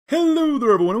Hello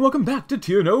there everyone and welcome back to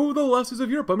TNO, the Last of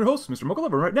Europe. I'm your host, Mr.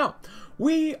 Mochalover. Right now,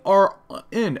 we are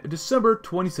in December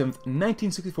 27th,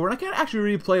 1964, and I can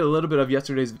actually replay a little bit of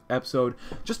yesterday's episode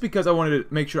just because I wanted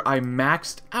to make sure I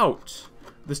maxed out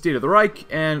the State of the Reich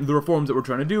and the reforms that we're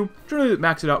trying to do. Trying to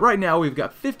max it out. Right now, we've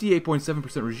got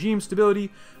 58.7% regime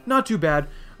stability, not too bad.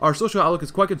 Our social outlook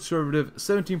is quite conservative,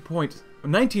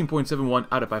 19.71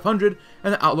 out of 500,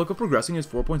 and the outlook of progressing is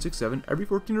 4.67 every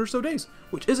 14 or so days,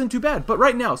 which isn't too bad. But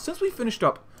right now, since we finished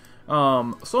up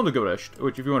Sondergericht,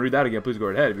 which if you want to read that again, please go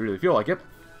right ahead if you really feel like it,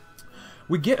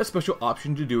 we get a special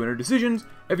option to do inner decisions.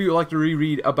 If you would like to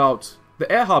reread about the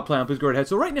Erhard plan, please go right ahead.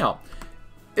 So right now,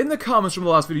 in the comments from the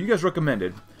last video, you guys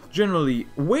recommended, generally,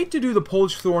 wait to do the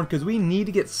Polish Thorn because we need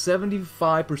to get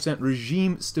 75%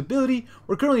 regime stability.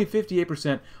 We're currently at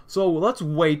 58%, so let's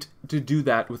wait to do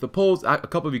that with the Poles. A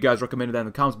couple of you guys recommended that in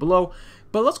the comments below.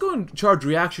 But let's go and charge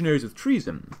reactionaries with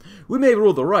treason. We may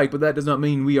rule the Reich, but that does not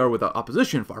mean we are without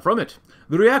opposition, far from it.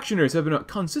 The reactionaries have been a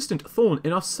consistent thorn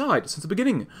in our side since the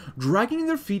beginning, dragging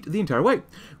their feet the entire way.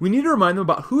 We need to remind them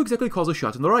about who exactly calls the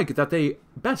shots in the Reich that they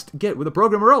best get with the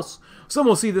program or else. Some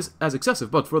will see this as excessive,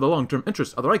 but for the long-term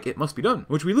interest of the Reich, it must be done,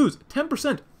 which we lose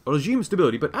 10% regime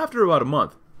stability, but after about a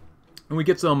month, and we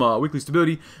get some weekly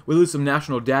stability, we lose some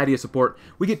national Dadia support,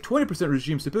 we get 20%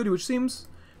 regime stability, which seems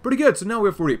pretty good. So now we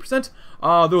have 48%.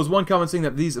 There was one comment saying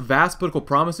that these vast political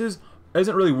promises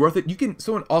isn't really worth it.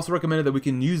 Someone also recommended that we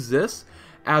can use this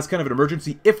as kind of an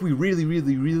emergency if we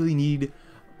really need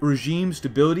regime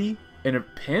stability in a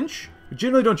pinch. We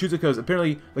generally don't choose it because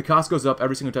apparently the cost goes up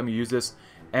every single time you use this.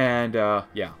 And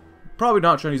yeah, probably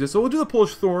not trying to use this. So we'll do the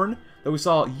Polish Thorn that we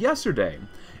saw yesterday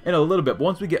in a little bit.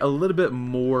 Once we get a little bit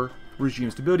more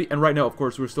regime stability, and right now, of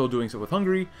course, we're still doing stuff with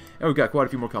Hungary, and we've got quite a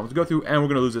few more comments to go through, and we're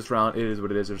going to lose this round. It is what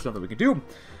it is. There's something we can do.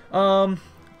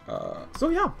 So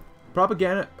yeah,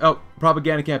 propaganda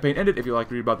campaign ended. If you'd like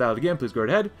to read about that again, please go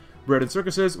right ahead. Bread and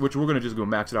circuses, which we're going to just go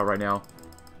max it out right now.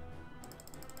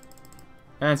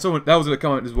 And someone, that was in the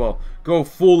comment as well. Go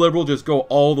full liberal, just go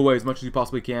all the way as much as you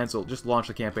possibly can, so just launch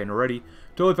the campaign already.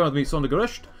 Totally fine with me.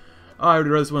 Sondergericht. I already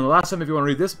read this one the last time. If you want to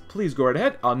read this, please go right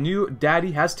ahead. Our new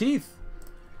Daddy has teeth.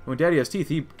 When Daddy has teeth,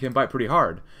 he can bite pretty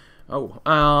hard. Oh,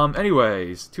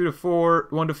 anyways, 2 to 4,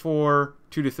 1 to 4,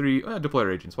 2 to 3,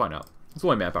 deployer agents, why not? It's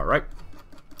only manpower, right?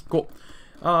 Cool.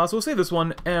 So we'll save this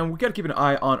one, and we gotta keep an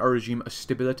eye on our regime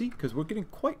stability, because we're getting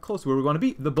quite close to where we want to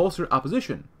be, the bolstered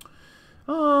opposition.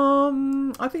 I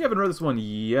think I haven't read this one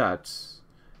yet.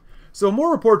 So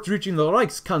more reports reaching the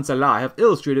Reichskanzlei have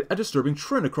illustrated a disturbing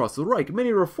trend across the Reich.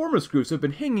 Many reformist groups have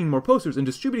been hanging more posters and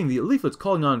distributing the leaflets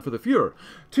calling on for the Führer.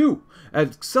 To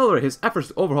accelerate his efforts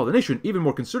to overhaul the nation, even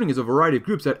more concerning is a variety of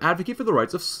groups that advocate for the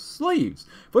rights of slaves,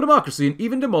 for democracy, and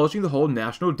even demolishing the whole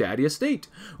national Dadia state.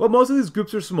 While most of these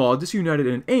groups are small, disunited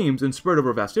in aims, and spread over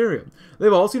a vast area,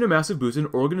 they've all seen a massive boost in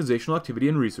organizational activity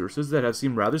and resources that have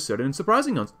seemed rather sudden and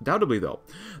surprising, undoubtedly though.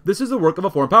 This is the work of a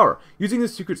foreign power, using the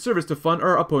secret service to fund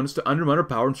our opponents to undermine our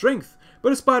power and strength.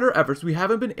 But despite our efforts, we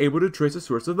haven't been able to trace the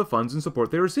source of the funds and support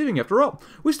they're receiving. After all,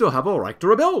 we still have a right to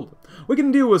rebuild. We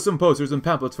can deal with some posters and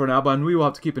pamphlets for now, but we will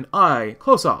have to keep an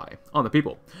close eye on the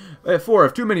people. For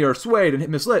if too many are swayed and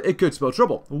misled, it could spell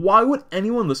trouble. Why would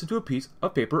anyone listen to a piece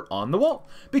of paper on the wall?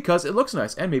 Because it looks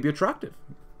nice and maybe attractive.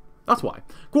 That's why.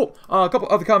 Cool. A couple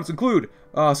other comments include,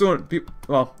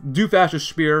 do fascist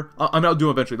Speer. I'm not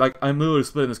doing eventually. Like, I'm literally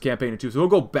splitting this campaign in two, so we'll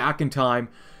go back in time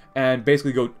and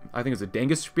basically go, I think it's a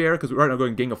Genghis Speer, because right now we're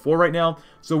going Gang of 4 right now.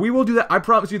 So we will do that. I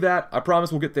promise you that. I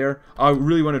promise we'll get there. I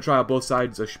really want to try out both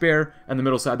sides of Speer, and the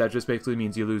middle side, that just basically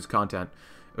means you lose content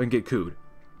and get cooed.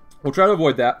 We'll try to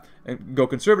avoid that and go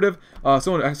conservative.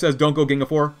 Someone says don't go Gang of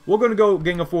 4. We're going to go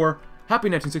Gang of 4. Happy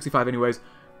 1965 anyways.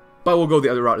 But we'll go the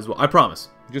other route as well. I promise.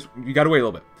 Just, you gotta wait a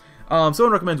little bit.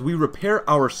 Someone recommends we repair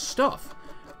our stuff.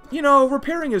 You know,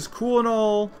 repairing is cool and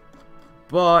all,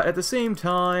 but at the same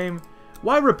time,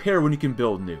 why repair when you can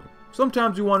build new?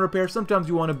 Sometimes you want to repair, sometimes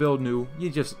you want to build new.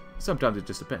 Sometimes it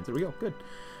just depends. There we go. Good.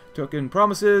 Token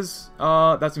promises.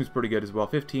 That seems pretty good as well.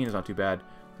 15 is not too bad.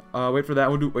 Wait for that.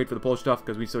 We'll wait for the Polish stuff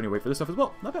because we still need to wait for this stuff as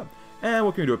well. Not bad. And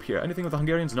what can we do up here? Anything with the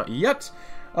Hungarians? Not yet.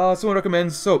 Someone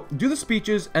recommends, so do the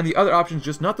speeches and the other options,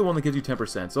 just not the one that gives you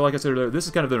 10%. So like I said earlier, this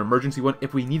is kind of an emergency one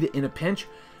if we need it in a pinch.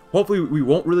 Hopefully we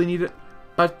won't really need it,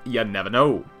 but you never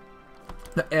know.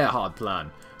 The Erhard plan.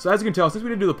 So as you can tell, since we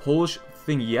didn't do the Polish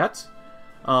thing yet,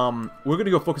 we're going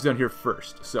to go focus down here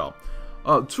first. So,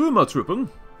 Trümmertruppen.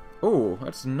 Oh,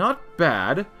 that's not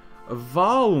bad.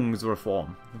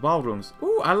 Wahlungsreform. Wahlungs.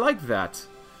 Oh, I like that.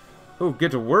 Oh,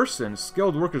 get to worsen.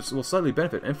 Skilled workers will slightly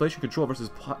benefit. Inflation control versus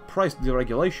price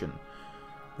deregulation.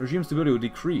 Regime stability will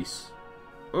decrease.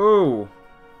 Oh,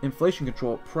 inflation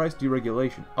control, price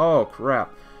deregulation. Oh,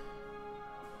 crap.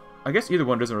 I guess either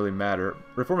one doesn't really matter.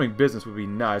 Reforming business would be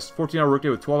nice. 14-hour workday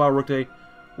with 12-hour workday.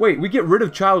 Wait, we get rid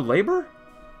of child labor?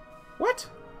 What?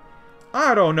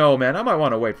 I don't know, man. I might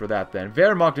want to wait for that then.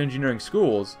 Wehrmacht engineering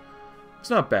schools. It's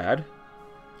not bad.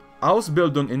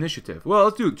 Ausbildung Initiative. Well,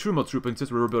 let's do Trümmertruppen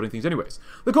since we're rebuilding things anyways.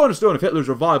 The cornerstone of Hitler's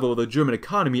revival of the German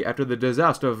economy after the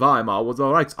disaster of Weimar was the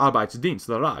Reichsarbeitsdienst,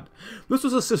 the RAD. This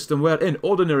was a system wherein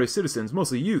ordinary citizens,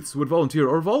 mostly youths, would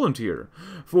volunteer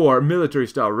for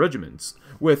military-style regiments,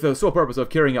 with the sole purpose of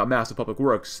carrying out massive public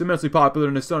works. Immensely popular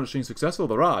and astonishingly successful,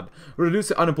 the RAD reduced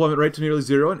the unemployment rate to nearly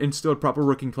zero and instilled proper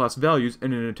working-class values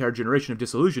in an entire generation of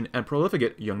disillusioned and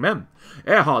profligate young men.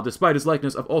 Erhard, despite his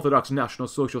likeness of orthodox National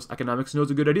Socialist economics,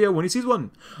 knows a good idea when he sees one.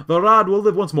 The RAD will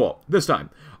live once more, this time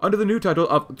under the new title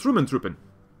of Trümmertruppen.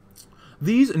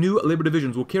 These new labor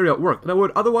divisions will carry out work that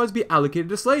would otherwise be allocated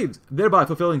to slaves, thereby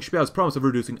fulfilling Speer's promise of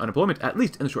reducing unemployment, at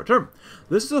least in the short term.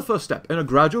 This is the first step in a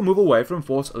gradual move away from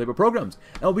forced labor programs,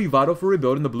 and will be vital for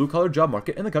rebuilding the blue-collar job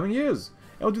market in the coming years.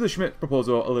 And we'll do the Schmidt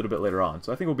proposal a little bit later on,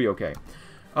 so I think we'll be okay.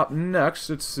 Up next,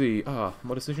 let's see,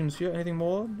 more decisions here, anything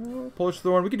more? No? Polish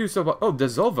Thorn, we could do stuff about, oh,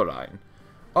 Desolverein.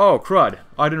 Oh, crud,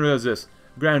 I didn't realize this.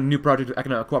 Grand new project of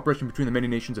economic cooperation between the many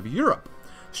nations of Europe.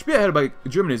 Spearheaded by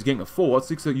Germany's Gang of Four,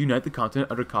 seeks to unite the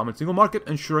continent under a common single market,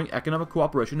 ensuring economic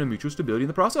cooperation and mutual stability in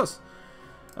the process.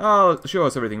 Show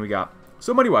us everything we got.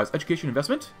 So money-wise, education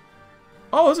investment?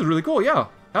 Oh, this is really cool, yeah.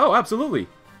 Oh, absolutely.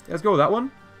 Let's go with that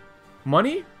one.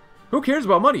 Money? Who cares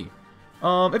about money?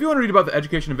 If you want to read about the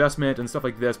education investment and stuff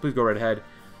like this, please go right ahead.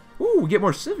 Ooh, we get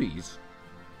more civies.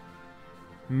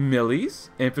 Millies?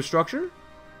 Infrastructure?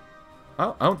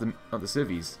 I want the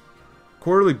civies.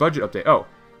 Quarterly budget update. Oh.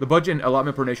 The budget and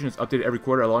allotment per nation is updated every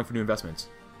quarter, allowing for new investments.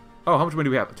 Oh, how much money do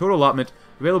we have? Total allotment,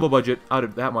 available budget, out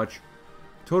of that much.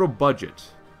 Total budget.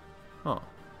 Huh.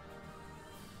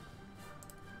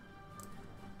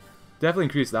 Definitely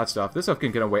increase that stuff. This stuff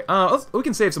can get away. We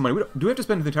can save some money. Do we have to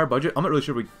spend the entire budget? I'm not really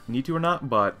sure if we need to or not,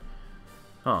 but...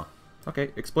 Huh. Okay,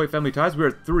 exploit family ties. We're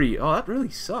at 3. Oh, that really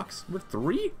sucks. We're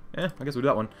 3? I guess we'll do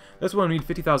that one. This one we need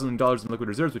 $50,000 in liquid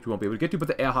reserves, which we won't be able to get to, but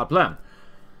the Erhard plan.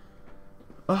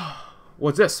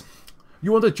 What's this?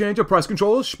 You want to change your price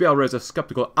controls? Speer raised a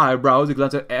skeptical eyebrow as he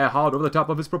glanced at Erhard over the top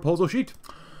of his proposal sheet.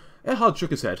 Erhard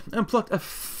shook his head and plucked a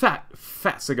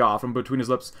fat cigar from between his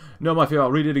lips. No, my dear,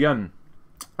 I'll read it again.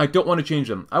 I don't want to change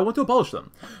them. I want to abolish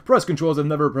them. Price controls have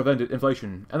never prevented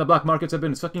inflation, and the black markets have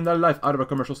been sucking the life out of our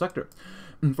commercial sector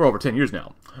for over 10 years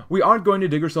now. We aren't going to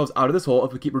dig ourselves out of this hole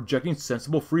if we keep rejecting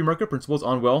sensible free market principles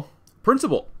on, well,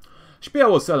 principle. Speer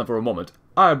was silent for a moment,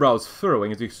 eyebrows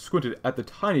furrowing as he squinted at the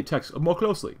tiny text more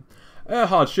closely.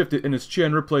 Erhard shifted in his chair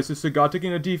and replaced his cigar,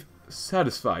 taking a deep,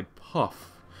 satisfied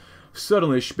puff.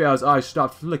 Suddenly, Speer's eyes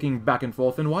stopped flicking back and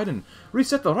forth and widened.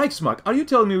 Reset the Reichsmark? Are you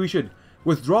telling me we should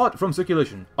withdraw it from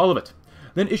circulation? All of it.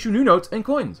 Then issue new notes and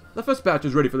coins. The first batch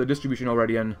is ready for the distribution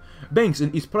already, and banks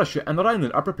in East Prussia and the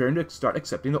Rhineland are preparing to start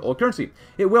accepting the old currency.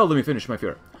 Let me finish, my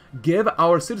fear. Give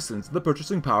our citizens the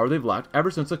purchasing power they've lacked ever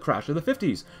since the crash of the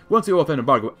 50s, once the oil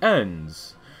embargo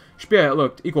ends. Speer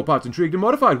looked equal parts intrigued and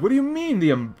mortified. What do you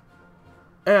mean,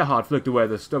 Erhard flicked away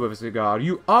the stub of his cigar.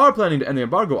 You are planning to end the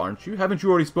embargo, aren't you? Haven't you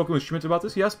already spoken with Schmidt about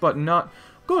this? Yes, but not...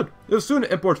 Good. The sooner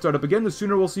imports start up again, the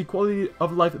sooner we'll see quality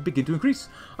of life begin to increase.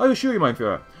 I assure you, mein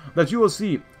Führer, that you will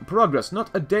see progress not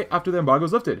a day after the embargo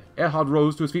is lifted. Erhard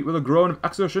rose to his feet with a groan of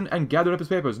exertion and gathered up his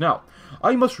papers. Now,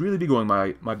 I must really be going,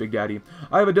 my big daddy.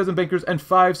 I have a dozen bankers and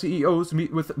 5 CEOs to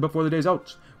meet with before the day's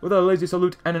out. With a lazy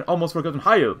salute and an almost forgotten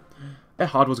Heil.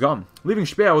 Erhard was gone, leaving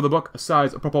Speer with a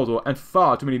book-sized proposal and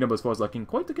far too many numbers for his liking.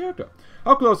 Quite the character.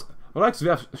 How close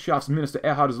Reichswirtschaftsminister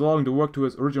Erhard is allowing to work to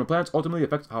his original plans ultimately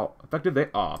affects how effective they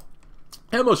are.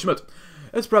 Helmut Schmidt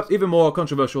is perhaps even more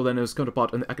controversial than his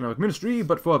counterpart in the economic ministry,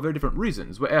 but for very different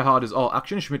reasons. Where Erhard is all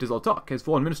action, Schmidt is all talk. As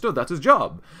foreign minister, that's his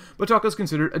job. But talk is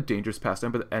considered a dangerous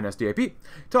pastime by the NSDAP.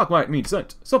 Talk might mean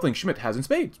dissent, something Schmidt has in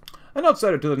spades. An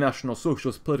outsider to the National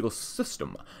Socialist political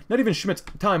system. Not even Schmidt's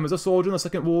time as a soldier in the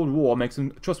Second World War makes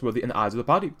him trustworthy in the eyes of the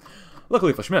party.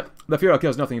 Luckily for Schmidt, the Führer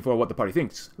cares nothing for what the party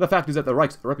thinks. The fact is that the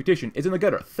Reich's reputation is in the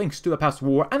gutter thanks to the past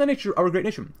war and the nature of our great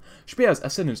nation. Speer's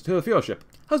ascendance to the Führership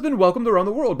has been welcomed around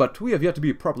the world, but we have yet to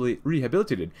be properly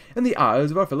rehabilitated in the eyes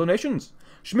of our fellow nations.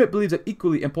 Schmidt believes that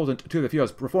equally important to the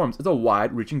Führer's reforms is a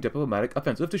wide-reaching diplomatic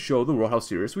offensive to show the world how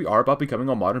serious we are about becoming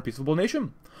a modern, peaceable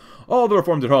nation. All the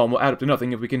reforms at home will add up to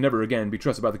nothing if we can never again be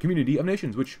trusted by the community of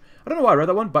nations, which, I don't know why I read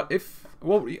that one, but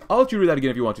well, I'll let you read that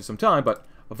again if you want to sometime, but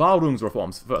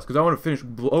Wahlungsreforms first, because I want to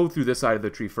blow through this side of the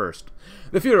tree first.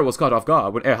 The Führer was caught off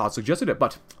guard when Erhard suggested it,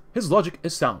 but his logic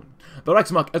is sound. The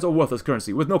Reichsmark is a worthless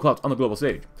currency with no clout on the global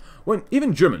stage. When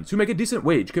even Germans who make a decent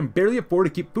wage can barely afford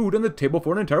to keep food on the table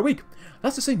for an entire week.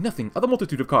 That's to say nothing of the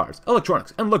multitude of cars,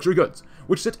 electronics, and luxury goods,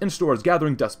 which sit in stores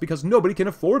gathering dust because nobody can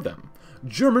afford them.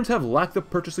 Germans have lacked the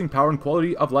purchasing power and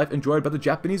quality of life enjoyed by the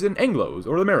Japanese and Anglos,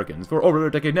 or the Americans, for over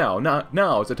a decade now.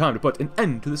 Now is the time to put an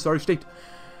end to this sorry state.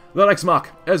 The Reichsmark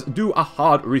is due a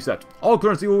hard reset. All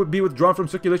currency will be withdrawn from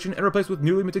circulation and replaced with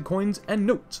newly minted coins and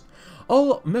notes.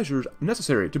 All measures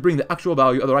necessary to bring the actual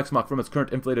value of the Reichsmark from its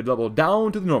current inflated level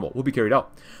down to the normal will be carried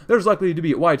out. There is likely to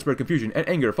be widespread confusion and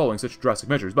anger following such drastic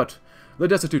measures, but the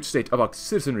destitute state of our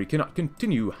citizenry cannot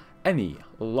continue any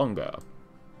longer.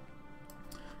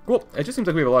 Cool. It just seems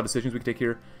like we have a lot of decisions we can take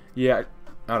here. Yeah,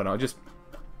 I don't know. Just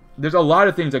there's a lot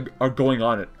of things that are going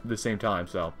on at the same time.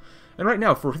 So, and right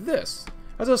now for this,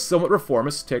 as a somewhat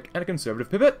reformist take and a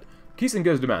conservative pivot,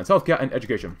 Kiesinger's demands healthcare and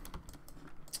education.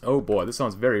 Oh boy, this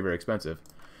sounds very, very expensive.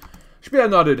 Speer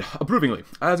nodded approvingly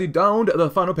as he downed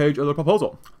the final page of the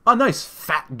proposal. A nice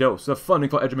fat dose of funding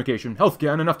for education,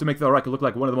 healthcare, and enough to make the Reich look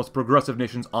like one of the most progressive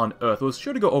nations on Earth was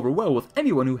sure to go over well with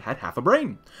anyone who had half a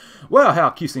brain. Well,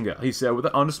 Herr Kiesinger, he said with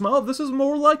an honest smile, this is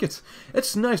more like it.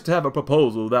 It's nice to have a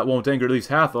proposal that won't anger at least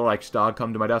half the Reichstag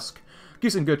come to my desk.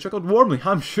 Kiesinger chuckled warmly.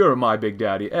 I'm sure my big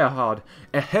daddy, Herr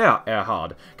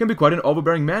Erhard, can be quite an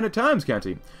overbearing man at times, can't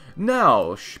he?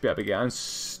 Now, Speer began,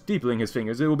 steepling his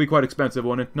fingers, it will be quite expensive,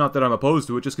 won't it? Not that I'm opposed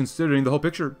to it, just considering the whole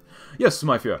picture. Yes,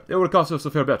 my Führer, it will cost us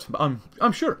a fair bit, but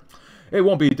I'm sure. It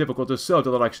won't be difficult to sell to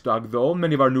the Reichstag, though.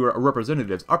 Many of our newer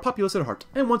representatives are populist at heart,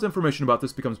 and once information about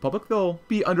this becomes public, they'll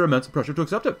be under immense pressure to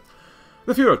accept it.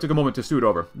 The Führer took a moment to stew it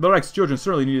over. The Reich's children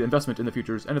certainly needed investment in the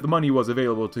futures, and if the money was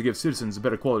available to give citizens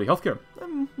better quality healthcare,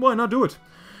 then why not do it?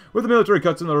 With the military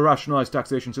cuts and the rationalized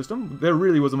taxation system, there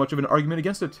really wasn't much of an argument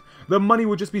against it. The money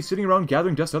would just be sitting around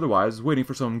gathering dust otherwise, waiting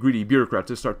for some greedy bureaucrat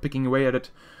to start picking away at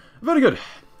it. Very good,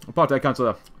 Partei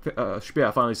Councillor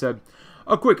Speer finally said.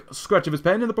 A quick scratch of his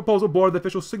pen, and the proposal bore the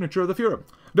official signature of the Führer.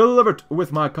 Delivered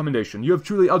with my commendation. You have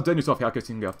truly outdone yourself, Herr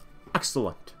Kiesinger.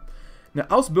 Excellent. Now,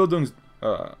 Ausbildungs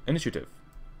initiative.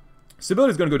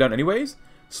 Stability is going to go down anyways.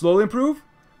 Slowly improve.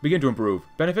 Begin to improve.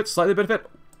 Benefit, slightly benefit.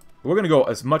 We're going to go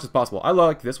as much as possible. I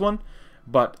like this one,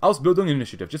 but Ausbildung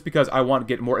initiative, just because I want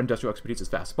to get more industrial expertise as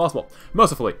fast as possible.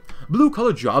 Mercifully,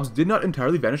 blue-collar jobs did not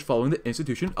entirely vanish following the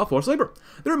institution of forced labor.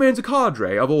 There remains a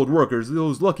cadre of old workers,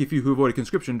 those lucky few who avoided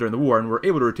conscription during the war and were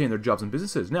able to retain their jobs and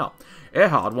businesses. Now,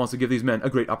 Erhard wants to give these men a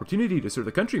great opportunity to serve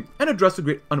the country and address the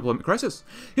great unemployment crisis.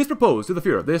 He has proposed to the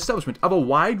Führer the establishment of a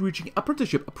wide-reaching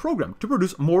apprenticeship program to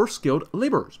produce more skilled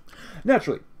laborers.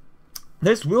 Naturally,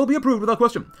 this will be approved without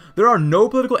question. There are no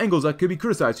political angles that could be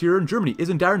criticized here, and Germany is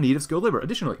in dire need of skilled labor.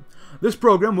 Additionally, this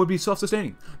program would be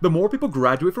self-sustaining. The more people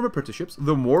graduate from apprenticeships,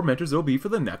 the more mentors there will be for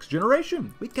the next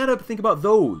generation. We gotta think about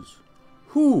those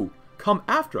who come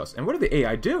after us. And what did the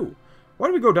AI do? Why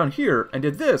did we go down here and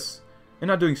did this, and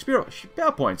not doing spear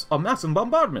points of massive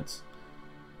bombardments?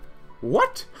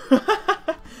 What?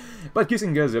 But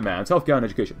Kissinger's demands healthcare and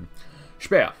education.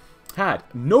 Speer had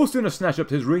no sooner snatched up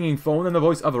his ringing phone than the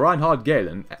voice of Reinhard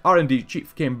Gehlen, R&D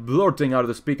chief, came blurting out of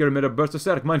the speaker amid a burst of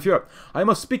static. Mein Führer, I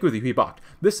must speak with you, he barked.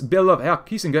 This bill of Herr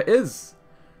Kiesinger is...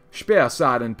 Speer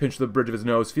sighed and pinched the bridge of his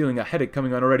nose, feeling a headache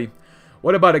coming on already.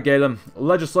 What about it, Gehlen?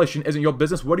 Legislation isn't your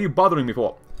business. What are you bothering me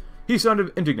for? He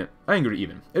sounded indignant, angry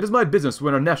even. It is my business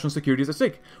when our national security is at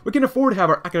stake. We can afford to have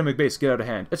our academic base get out of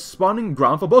hand. It's spawning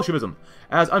ground for Bolshevism,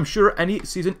 as I'm sure any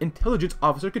seasoned intelligence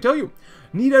officer could tell you.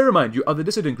 Need I remind you of the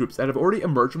dissident groups that have already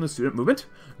emerged from the student movement?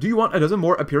 Do you want a dozen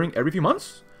more appearing every few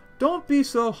months? Don't be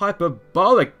so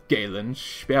hyperbolic, Gehlen,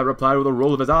 Speer replied with a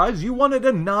roll of his eyes. You want to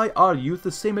deny our youth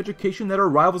the same education that our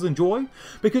rivals enjoy?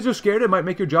 Because you're scared it might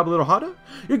make your job a little harder?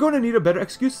 You're going to need a better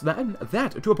excuse than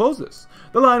that to oppose this.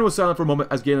 The line was silent for a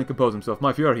moment as Gehlen composed himself.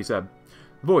 My Führer, he said,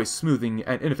 voice smoothing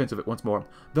and inoffensive once more.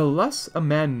 The less a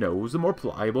man knows, the more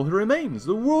pliable he remains.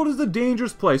 The world is a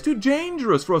dangerous place, too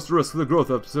dangerous for us to risk the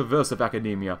growth of subversive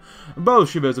academia.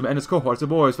 Bolshevism and its cohorts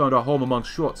have always found a home among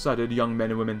short-sighted young men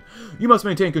and women. You must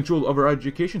maintain control over our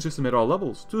education system at all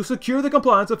levels, to secure the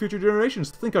compliance of future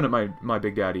generations. Think on it, my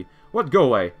big daddy. What, go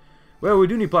away? Well, we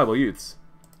do need pliable youths.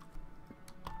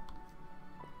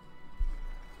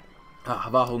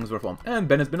 Wahlungsreform. And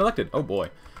Ben has been elected. Oh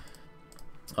boy.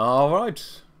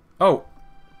 Alright. Oh.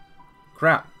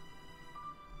 Crap.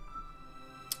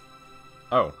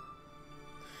 Oh.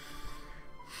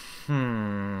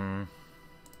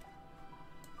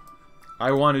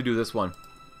 I want to do this one.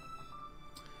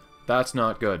 That's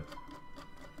not good.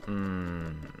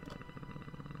 I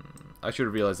should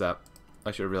have realized that.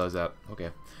 I should have realized that. Okay.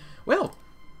 Well,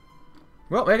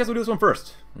 Well, I guess we'll do this one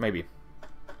first. Maybe.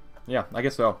 Yeah, I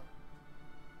guess so.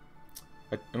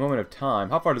 A moment of time.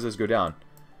 How far does this go down?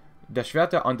 Der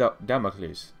Schwerter an der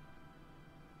Damocles.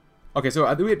 Okay,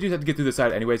 so we just have to get through this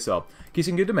side anyway, so...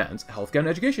 Kissinger demands healthcare and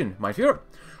education. Mein Führer.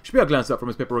 Speer glanced up from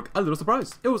his paperwork, a little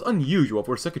surprised. It was unusual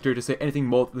for a secretary to say anything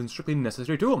more than strictly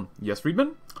necessary to him. Yes,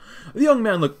 Friedman? The young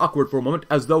man looked awkward for a moment,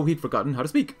 as though he'd forgotten how to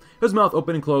speak. His mouth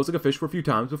opened and closed like a fish for a few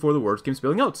times before the words came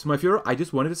spilling out. Mein Führer, I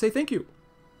just wanted to say thank you.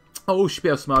 Oh,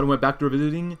 Speer smiled and went back to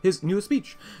revisiting his newest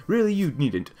speech. Really, you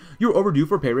needn't. You're overdue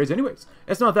for a pay raise anyways.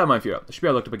 It's not that, Mein Führer.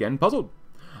 Speer looked up again, puzzled.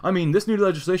 I mean, this new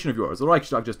legislation of yours, the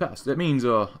Reichstag just passed. It means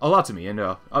a lot to me, and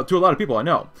to a lot of people I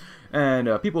know. And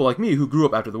people like me who grew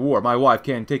up after the war. My wife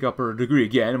can take up her degree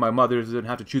again, and my mother doesn't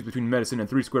have to choose between medicine and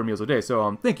 3 square meals a day,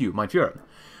 so thank you, Mein Führer.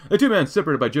 The two men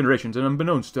separated by generations, and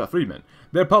unbeknownst to Friedman,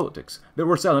 their politics. They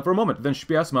were silent for a moment, then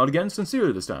Speer smiled again,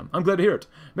 sincerely this time. I'm glad to hear it.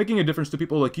 Making a difference to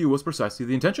people like you was precisely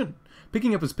the intention.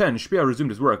 Picking up his pen, Speer resumed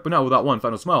his work, but now without one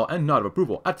final smile and nod of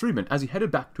approval at Friedman as he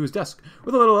headed back to his desk,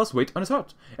 with a little less weight on his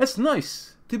heart. It's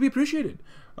nice to be appreciated.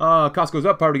 Cost goes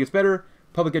up, poverty gets better.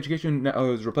 Public education now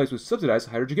is replaced with subsidized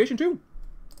higher education too.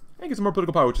 And get some more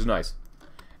political power, which is nice.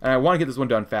 And I want to get this one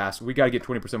done fast. We got to get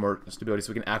 20% more stability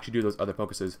so we can actually do those other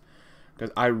focuses.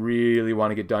 Because I really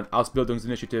want to get done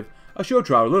Ausbildungsinitiative, a show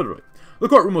trial, literally. The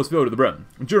courtroom was filled to the brim.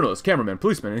 Journalists, cameramen,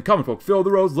 policemen, and common folk filled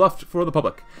the rows left for the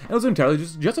public. And it was entirely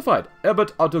justified.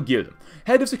 Albert Otto,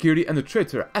 head of security and the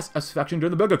traitor SS faction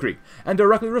during the Bürgerkrieg, and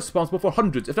directly responsible for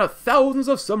hundreds, if not thousands,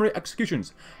 of summary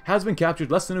executions, has been captured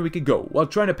less than a week ago while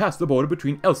trying to pass the border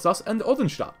between Alsace and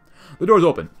Oldenstadt. The doors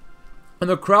opened, and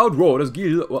the crowd roared as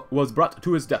Gil was brought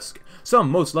to his desk.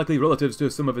 Some, most likely relatives to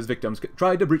some of his victims,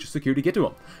 tried to breach security to get to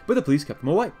him, but the police kept him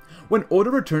away. When order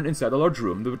returned inside the large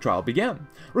room, the trial began.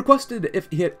 Requested if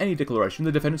he had any declaration,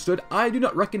 the defendant stood, I do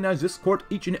not recognize this court.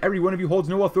 Each and every one of you holds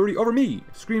no authority over me.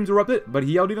 Screams erupted, but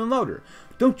he yelled even louder.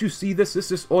 Don't you see this?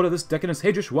 This order, this decadence.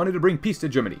 Heydrich wanted to bring peace to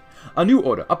Germany. A new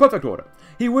order, a perfect order.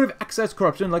 He would have excised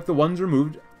corruption like the ones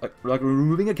removed, like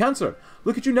removing a cancer.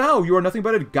 Look at you now. You are nothing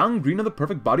but a gangrene of the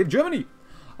perfect body of Germany.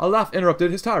 A laugh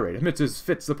interrupted his tirade. Amidst his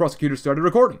fits, the prosecutor started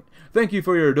recording. Thank you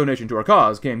for your donation to our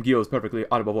cause, came Guillaume's perfectly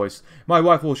audible voice. My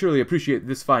wife will surely appreciate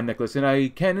this fine necklace, and I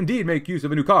can indeed make use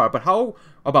of a new car, but how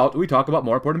about we talk about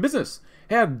more important business?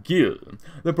 Herr Gill,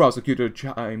 the prosecutor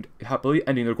chimed happily,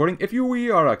 ending the recording. If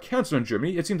we are a cancer in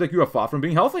Germany, it seems like you are far from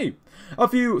being healthy. A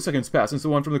few seconds passed, and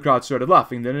someone from the crowd started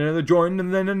laughing, then another joined,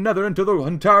 and then another, until the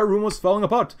entire room was falling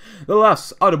apart. The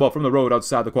laughs audible from the road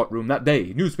outside the courtroom that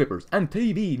day, newspapers and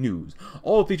TV news,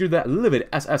 all featured that livid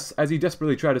SS as he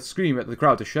desperately tried to scream at the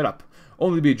crowd to shut up,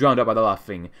 only to be drowned out by the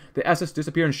laughing. The SS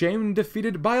disappeared in shame,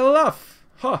 defeated by a laugh.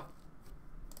 Huh.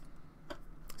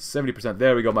 70%.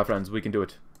 There we go, my friends. We can do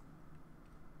it.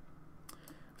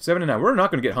 79. We're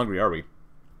not going to get hungry, are we?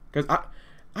 Because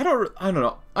I don't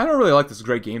know. I don't really like this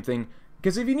great game thing.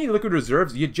 Because if you need liquid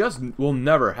reserves, you just will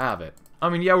never have it. I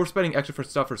mean, yeah, we're spending extra for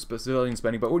stuff for civilian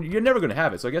spending, but you're never going to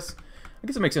have it. So I guess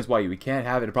it makes sense why we can't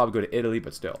have it. It'll probably go to Italy,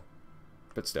 but still,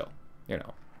 you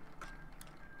know.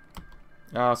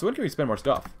 So when can we spend more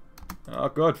stuff? Oh,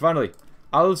 good, finally.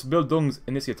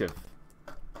 Ausbildungsinitiative.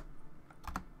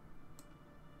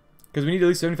 Because we need at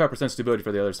least 75% stability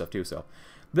for the other stuff too, so.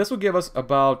 This will give us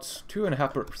about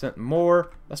 2.5%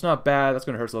 more. That's not bad. That's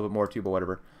going to hurt us a little bit more too, but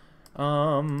whatever.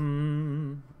 Well,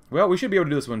 we should be able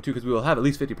to do this one too, because we will have at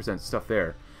least 50% stuff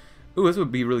there. Ooh, this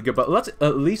would be really good, but let's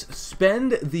at least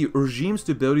spend the regime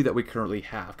stability that we currently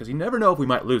have, because you never know if we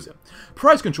might lose it.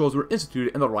 Price controls were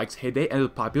instituted in the Reich's heyday and a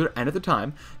popular and, at the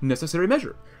time, necessary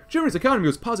measure. Germany's economy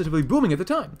was positively booming at the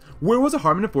time. Where was the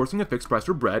harm in enforcing a fixed price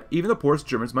for bread? Even the poorest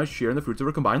Germans might share in the fruits of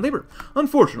our combined labor.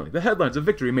 Unfortunately, the headlines of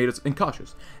victory made us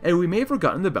incautious, and we may have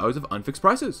forgotten the values of unfixed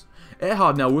prices.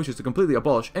 Ehab now wishes to completely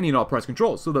abolish any and all price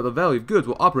controls, so that the value of goods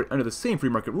will operate under the same free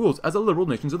market rules as the liberal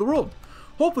nations of the world.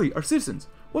 Hopefully, our citizens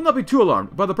will not be too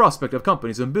alarmed by the prospect of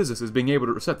companies and businesses being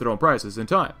able to set their own prices in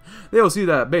time. They will see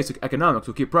that basic economics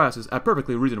will keep prices at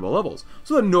perfectly reasonable levels,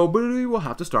 so that nobody will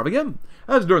have to starve again,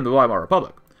 as during the Weimar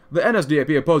Republic. The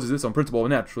NSDAP opposes this on principle,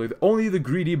 and naturally, only the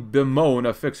greedy bemoan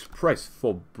a fixed price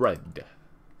for bread.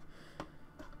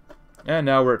 And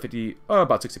now we're at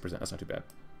about 60%. That's not too bad.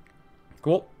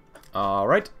 Cool.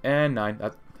 Alright, and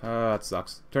 9. That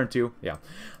sucks. Turn 2, yeah.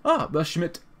 The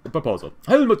Schmidt proposal.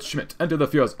 Helmut Schmidt entered the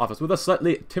Führer's office with a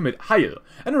slightly timid Heil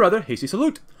and a rather hasty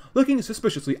salute, looking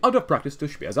suspiciously out of practice to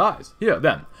Speer's eyes. Here,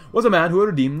 then, was a man who had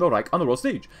redeemed the Reich on the world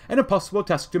stage, an impossible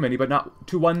task to many, but not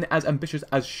to one as ambitious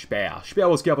as Speer. Speer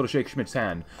was careful to shake Schmidt's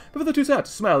hand, but the two sat,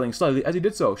 smiling slightly as he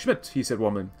did so. Schmidt, he said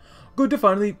warmly, good to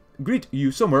finally greet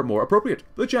you somewhere more appropriate.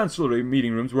 The chancellery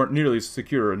meeting rooms weren't nearly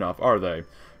secure enough, are they?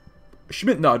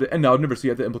 Schmidt nodded, and now never see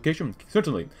at the implication.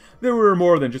 Certainly, there were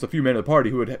more than just a few men in the party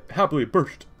who would happily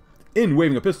burst in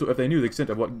waving a pistol if they knew the extent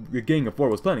of what the Gang of Four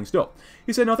was planning. Still,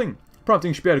 he said nothing,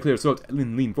 prompting Speer to clear his throat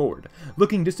and lean forward,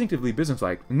 looking distinctively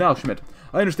businesslike. Now, Schmidt,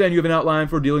 I understand you have an outline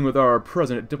for dealing with our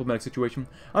present diplomatic situation.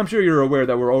 I'm sure you're aware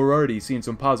that we're already seeing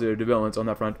some positive developments on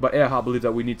that front, but EHA believes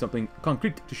that we need something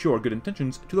concrete to show our good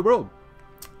intentions to the world.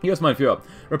 Yes, mein Führer,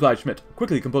 replied Schmidt,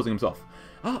 quickly composing himself.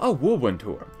 A whirlwind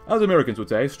tour, as Americans would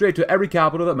say, straight to every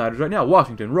capital that matters right now,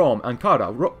 Washington, Rome,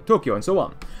 Ankara, Tokyo, and so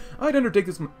on. I'd undertake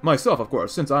this myself, of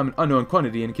course, since I'm an unknown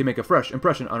quantity and can make a fresh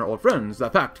impression on our old friends.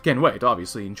 That fact can wait,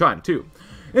 obviously, in China, too.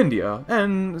 India,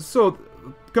 and so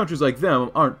countries like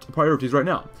them aren't priorities right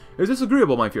now. Is this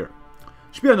agreeable, mein Führer?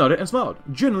 Speer nodded and smiled.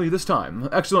 Generally this time.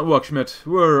 Excellent work, Schmidt.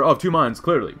 We're of two minds,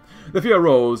 clearly. The Führer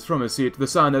rose from his seat. The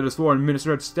sign that his foreign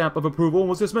minister had stamp of approval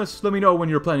was dismissed. Let me know when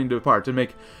you're planning to depart and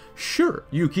make sure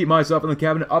you keep myself and the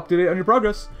cabinet up to date on your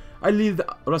progress. I leave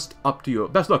the rest up to you.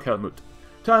 Best luck, Helmut.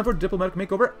 Time for diplomatic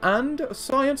makeover and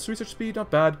science. Research speed, not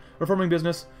bad. Reforming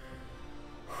business.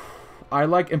 I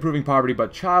like improving poverty,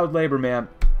 but child labor, man.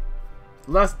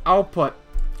 Less output.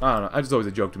 I don't know, it's always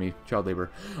a joke to me, child labor.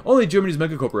 Only Germany's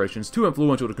megacorporations, too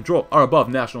influential to control, are above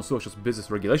national socialist business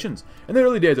regulations. In the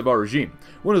early days of our regime,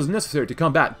 when it was necessary to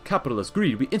combat capitalist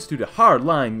greed, we instituted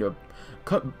hard-line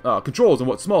controls on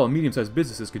what small and medium-sized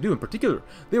businesses could do. In particular,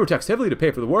 they were taxed heavily to pay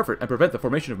for the warfare and prevent the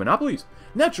formation of monopolies.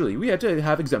 Naturally, we had to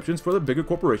have exemptions for the bigger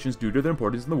corporations due to their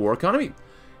importance in the war economy.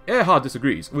 Erhard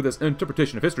disagrees with this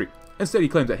interpretation of history. Instead, he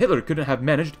claims that Hitler couldn't have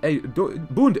managed a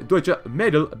Bund Deutsche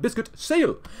Mädel biscuit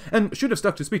sale, and should have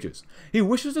stuck to speeches. He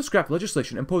wishes to scrap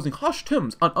legislation imposing harsh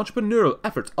terms on entrepreneurial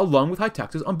efforts along with high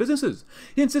taxes on businesses.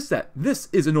 He insists that this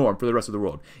is a norm for the rest of the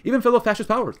world, even fellow fascist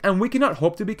powers, and we cannot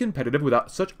hope to be competitive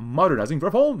without such modernizing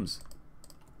reforms.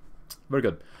 Very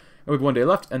good. And we have 1 day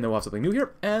left, and then we'll have something new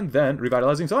here, and then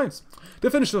revitalizing science.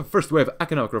 To finish the first wave of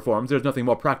economic reforms, there's nothing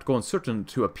more practical and certain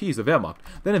to appease the Wehrmacht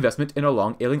than investment in a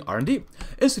long-ailing R&D.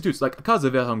 Institutes like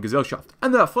Kaiser-Wilhelm-Gesellschaft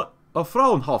and the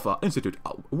Fraunhofer Institute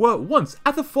were once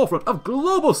at the forefront of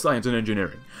global science and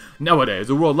engineering. Nowadays,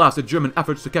 the world laughs at German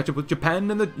efforts to catch up with Japan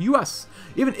and the US.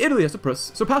 Even Italy has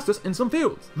surpassed us in some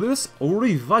fields. This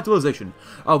revitalization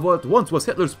of what once was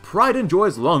Hitler's pride and joy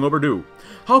is long overdue.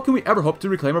 How can we ever hope to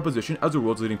reclaim our position as the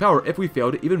world's leading power if we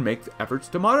fail to even make the efforts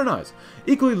to modernize?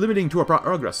 Equally limiting to our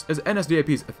progress is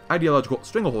NSDAP's ideological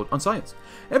stranglehold on science.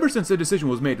 Ever since the decision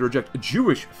was made to reject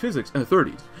Jewish physics in the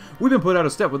 30s, we've been put out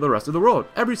of step with the rest of the world.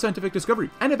 Every scientific discovery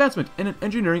and advancement in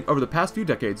engineering over the past few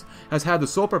decades has had the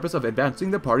sole purpose of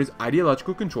advancing the party's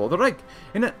ideological control of the Reich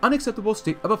in an unacceptable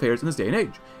state of affairs in this day and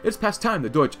age. It's past time the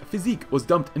Deutsche Physik was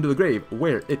dumped into the grave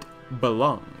where it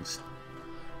belongs.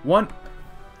 Are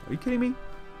you kidding me?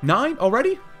 9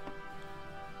 already?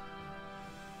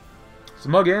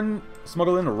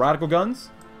 Smuggle in radical guns?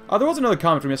 There was another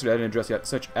comment from yesterday I didn't address yet,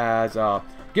 such as,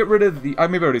 get rid of the,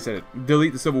 maybe I already said it,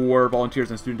 delete the Civil War, volunteers,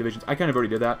 and student divisions. I kind of already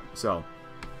did that, so.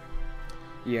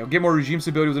 Yeah, get more regime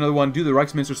stability was another one. Do the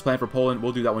Reichsminister's plan for Poland.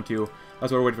 We'll do that one too.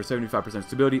 That's why we're waiting for 75%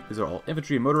 stability. These are all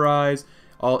infantry and motorized,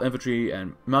 all infantry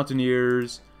and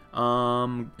mountaineers.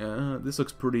 This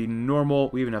looks pretty normal.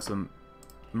 We even have some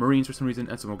Marines for some reason,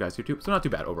 and some more guys here too. So not too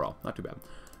bad overall. Not too bad.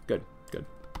 Good, good.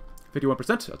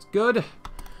 51%. That's good.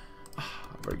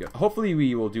 Very good. Hopefully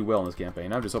we will do well in this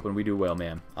campaign. I'm just hoping we do well,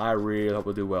 man. I really hope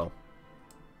we'll do well.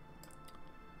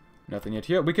 Nothing yet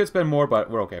here. We could spend more,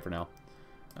 but we're okay for now.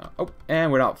 Oh,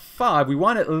 and we're now 5. We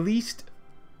want at least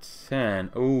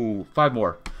 10. Oh, 5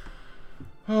 more.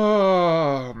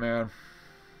 Oh, man.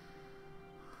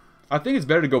 I think it's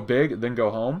better to go big than go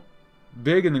home.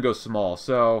 Big and then go small.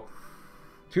 So,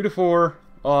 2 to 4.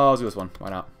 Oh, let's do this one. Why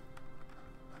not?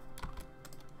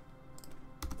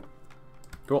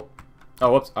 Cool.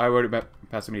 Oh, whoops. I already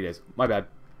passed so many days. My bad.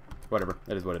 Whatever.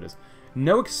 That is what it is.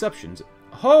 No exceptions.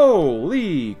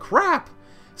 Holy crap!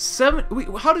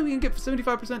 How do we get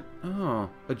 75%? Oh,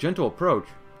 a gentle approach.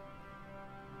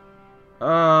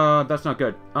 That's not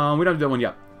good. We don't do that one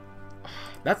yet.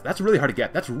 That's really hard to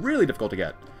get. That's really difficult to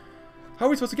get. How are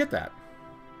we supposed to get that?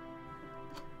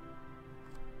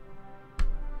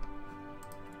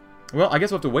 Well, I guess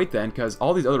we'll have to wait then, because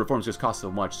all these other reforms just cost so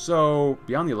much. So,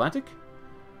 beyond the Atlantic?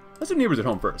 Let's do neighbors at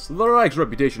home first. The Reich's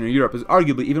reputation in Europe is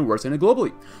arguably even worse than it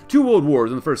globally. 2 world wars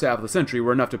in the first half of the century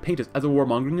were enough to paint us as a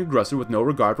warmongering aggressor with no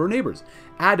regard for our neighbors.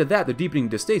 Add to that the deepening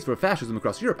distaste for fascism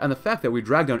across Europe and the fact that we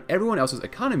drag down everyone else's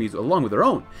economies along with our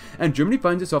own, and Germany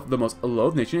finds itself the most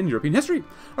loathed nation in European history.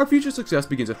 Our future success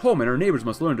begins at home, and our neighbors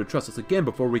must learn to trust us again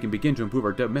before we can begin to improve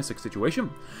our domestic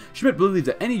situation. Schmidt believes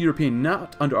that any European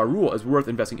not under our rule is worth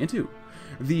investing into.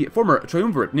 The former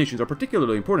triumvirate nations are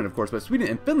particularly important, of course, but Sweden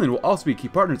and Finland will also be key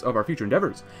partners of our future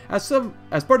endeavors. As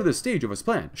part of this stage of his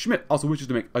plan, Schmidt also wishes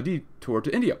to make a detour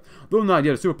to India. Though not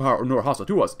yet a superpower nor hostile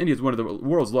to us, India is one of the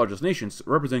world's largest nations,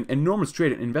 representing enormous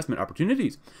trade and investment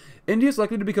opportunities. India is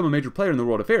likely to become a major player in the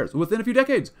world affairs within a few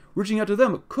decades. Reaching out to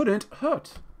them couldn't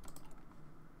hurt.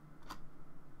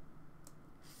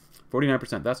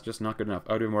 49%, that's just not good enough.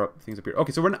 I'll do more things up here.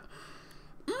 Okay, so we're not...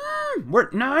 we're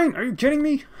at 9? Are you kidding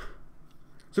me?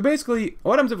 So basically,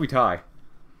 what happens if we tie?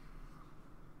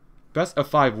 Best of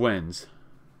 5 wins.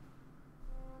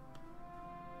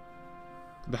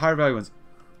 The higher value wins.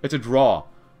 It's a draw.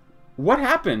 What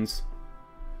happens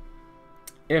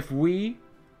if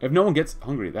no one gets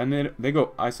hungry? Then they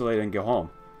go isolated and go home.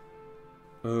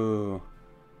 Ooh.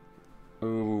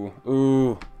 Ooh.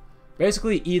 Ooh.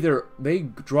 Basically, either they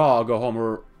draw, go home,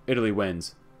 or Italy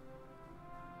wins.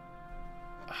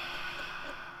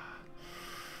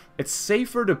 It's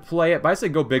safer to play it, but I say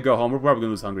go big, go home. We're probably going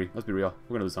to lose hungry. Let's be real.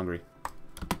 We're going to lose hungry.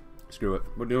 Screw it.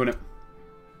 We're doing it.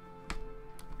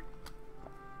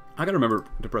 I gotta remember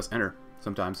to press enter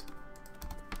sometimes.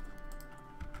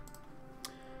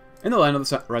 In the land of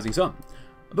the rising sun.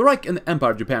 The Reich and the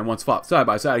Empire of Japan once fought side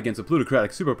by side against the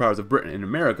plutocratic superpowers of Britain and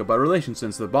America, but relations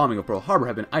since the bombing of Pearl Harbor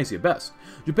have been icy at best.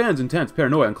 Japan's intense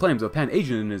paranoia and claims of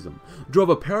Pan-Asianism drove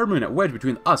a permanent wedge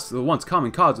between us. The once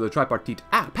common cause of the tripartite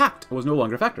pact was no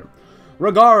longer a factor.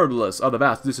 Regardless of the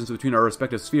vast distance between our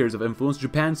respective spheres of influence,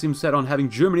 Japan seems set on having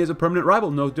Germany as a permanent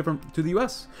rival, no different to the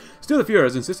US. Still, the Führer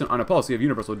is insistent on a policy of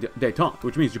universal détente,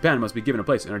 which means Japan must be given a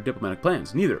place in our diplomatic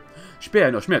plans. Neither Speer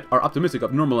nor Schmidt are optimistic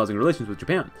of normalizing relations with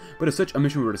Japan, but if such a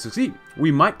mission were to succeed,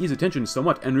 we might ease attention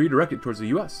somewhat and redirect it towards the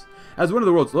US. As one of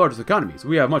the world's largest economies,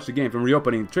 we have much to gain from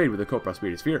reopening trade with the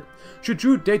co-prosperity sphere. Should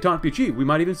true détente be achieved, we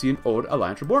might even see an old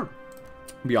alliance reborn.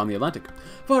 Beyond the Atlantic.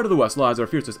 Far to the west lies our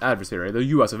fiercest adversary, the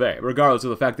US of A. Regardless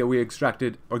of the fact that we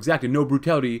exacted no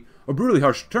brutality or brutally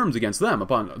harsh terms against them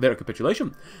upon their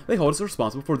capitulation, they hold us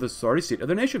responsible for the sorry state of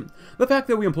their nation. The fact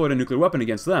that we employed a nuclear weapon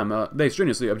against them, they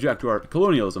strenuously object to our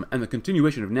colonialism and the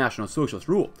continuation of National Socialist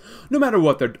rule. No matter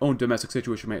what their own domestic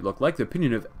situation might look like, the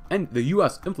opinion of the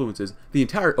US influences the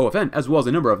entire OFN as well as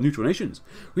a number of neutral nations.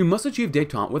 We must achieve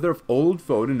détente with our old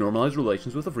foe to normalize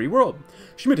relations with the free world.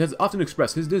 Schmidt has often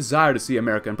expressed his desire to see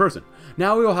America in person.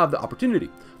 Now we will have the opportunity.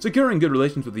 Securing good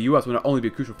relations with the US will not only be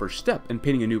a crucial first step in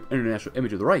painting a new international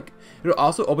image of the Reich, it will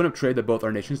also open up trade that both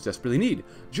our nations desperately need.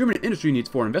 German industry needs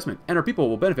foreign investment, and our people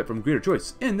will benefit from greater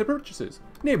choice in their purchases.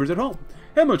 Neighbors at home.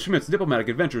 Helmut Schmidt's diplomatic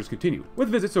adventures continue, with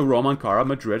visits to Rome, Ankara,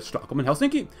 Madrid, Stockholm, and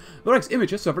Helsinki. The Reich's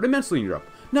image has suffered immensely in Europe,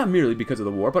 not merely because of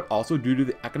the war, but also due to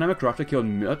the economic crash that killed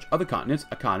much of the continent's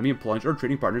economy and plunged our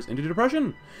trading partners into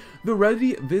depression. The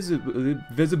ready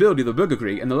visibility of the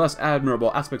Bürgerkrieg and the less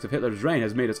admirable aspects of Hitler's reign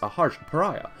has made us a harsh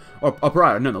pariah, or a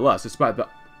pariah nonetheless, despite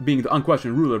being the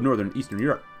unquestioned ruler of Northern and Eastern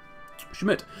Europe.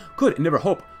 Schmidt could never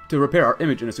hope to repair our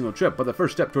image in a single trip, but the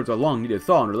first step towards a long-needed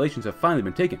thaw in relations have finally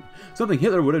been taken, something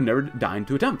Hitler would have never deigned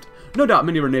to attempt. No doubt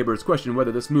many of our neighbors question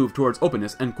whether this move towards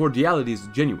openness and cordiality is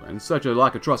genuine. Such a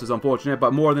lack of trust is unfortunate,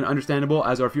 but more than understandable,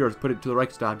 as our Führers put it to the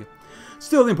Reichstag.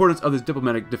 Still, the importance of this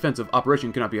diplomatic defensive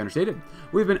operation cannot be understated.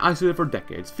 We've been isolated for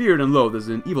decades, feared and loathed as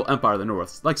an evil empire of the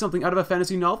North, like something out of a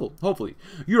fantasy novel. Hopefully,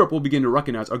 Europe will begin to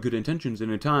recognize our good intentions in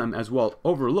a time as well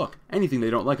overlook anything they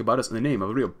don't like about us in the name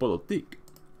of realpolitik.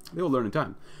 They will learn in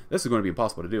time. This is going to be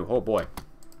impossible to do. Oh boy.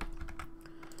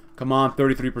 Come on,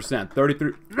 33%.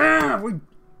 33.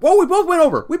 Whoa, we both went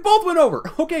over. We both went over.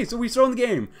 Okay, so we still in the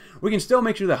game. We can still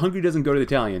make sure that Hungary doesn't go to the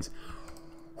Italians.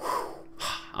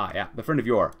 Ah, yeah, the friend of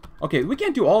yore. Okay, we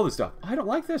can't do all this stuff. I don't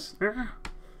like this.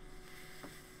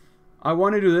 I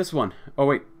want to do this one. Oh,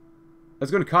 wait.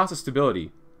 That's going to cost us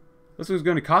stability. This was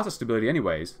going to cost us stability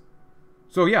anyways.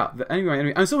 So, yeah.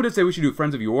 Anyway, and someone did say we should do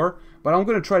Friends of Yore, but I'm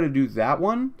going to try to do that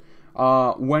one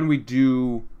when we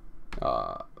do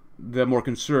the more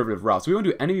conservative route. So we want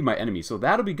to do Enemy by Enemy, so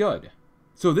that'll be good.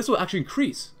 So this will actually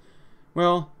increase.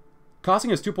 Well,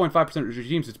 costing us 2.5%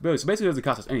 regime stability, so basically it doesn't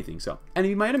cost us anything, so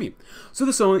enemy my enemy. So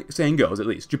the saying goes, at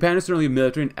least, Japan is certainly a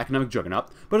military and economic juggernaut,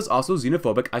 but is also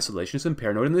xenophobic, isolationist, and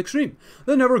paranoid in the extreme.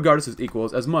 They never regard us as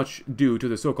equals, as much due to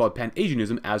the so-called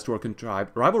Pan-Asianism as to our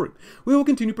contrived rivalry. We will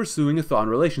continue pursuing a thaw in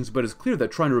relations, but it's clear that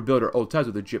trying to rebuild our old ties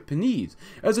with the Japanese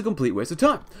is a complete waste of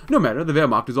time. No matter, the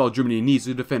Wehrmacht is all Germany needs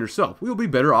to defend herself. We will be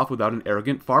better off without an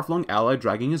arrogant, far-flung ally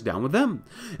dragging us down with them.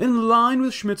 In line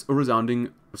with Schmidt's resounding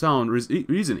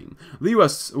reasoning. The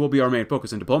U.S. will be our main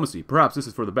focus in diplomacy. Perhaps this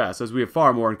is for the best, as we have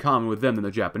far more in common with them than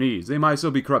the Japanese. They might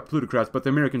still be corrupt plutocrats, but the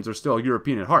Americans are still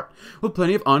European at heart, with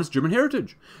plenty of honest German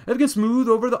heritage. If we can smooth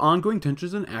over the ongoing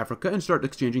tensions in Africa and start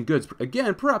exchanging goods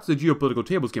again, perhaps the geopolitical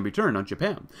tables can be turned on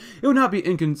Japan. It would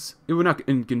not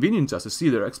inconvenience us to see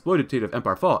their exploitative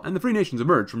empire fall and the free nations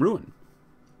emerge from ruin.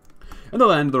 In the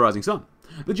land of the rising sun,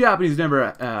 the Japanese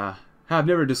have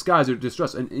never disguised their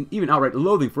distrust and even outright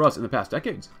loathing for us in the past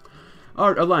decades.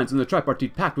 Our alliance in the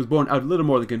Tripartite Pact was born out of little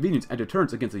more than convenience and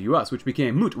deterrence against the U.S., which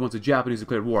became moot once the Japanese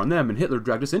declared war on them and Hitler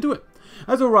dragged us into it.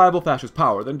 As a rival fascist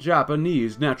power, the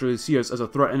Japanese naturally see us as a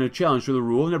threat and a challenge to the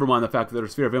rule, never mind the fact that their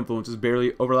sphere of influence is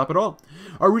barely overlap at all.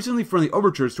 Our recently friendly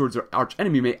overtures towards their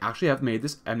arch-enemy may actually have made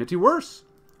this enmity worse.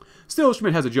 Still,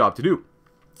 Schmidt has a job to do,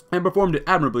 and performed it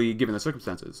admirably given the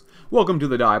circumstances. Welcomed to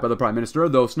the dive by the Prime Minister,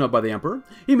 though snubbed by the Emperor,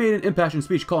 he made an impassioned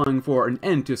speech calling for an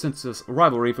end to senseless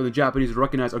rivalry, for the Japanese to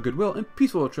recognize our goodwill and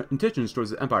peaceful intentions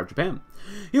towards the Empire of Japan.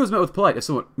 He was met with polite and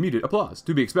somewhat muted applause,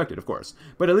 to be expected, of course,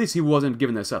 but at least he wasn't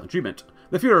given the silent treatment.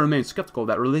 The Führer remained skeptical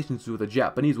that relations with the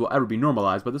Japanese will ever be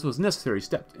normalized, but this was a necessary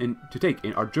step to take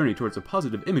in our journey towards a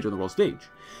positive image on the world stage.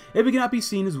 If we cannot be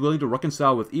seen as willing to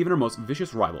reconcile with even our most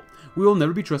vicious rival, we will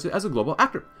never be trusted as a global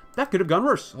actor. That could have gone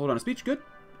worse. Hold on, a speech, good?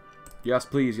 Yes,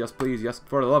 please, yes, please, yes,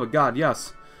 for the love of God,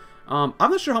 yes. I'm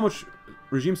not sure how much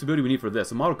regime stability we need for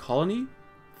this. A model colony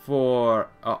for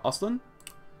Ausland.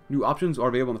 New options are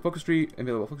available in the focus tree.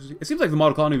 Available focus tree. It seems like the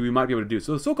model colony we might be able to do.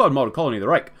 So the so-called model colony of the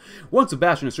Reich, once a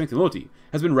bastion of strength and loyalty,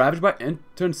 has been ravaged by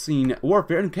internecine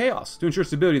warfare and chaos. To ensure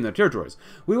stability in their territories,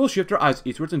 we will shift our eyes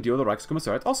eastwards and deal with the Reich's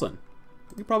commissariat Ausland.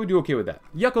 We probably do okay with that.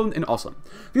 Jekyll and Ausland.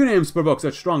 Few names provoke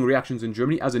such strong reactions in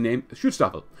Germany as the name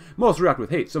Schutzstaffel. Most react with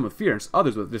hate, some with fear, and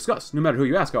others with disgust. No matter who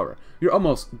you ask, however, you're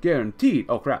almost guaranteed,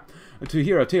 oh crap, to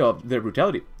hear a tale of their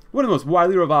brutality. One of the most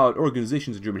widely reviled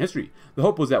organizations in German history. The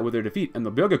hope was that with their defeat in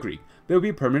the Bürgerkrieg, they would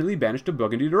be permanently banished to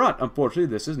Burgundy to rot. Unfortunately,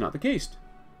 this is not the case.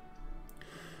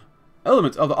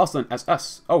 Elements of the Ausland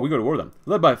SS, we go to war with them,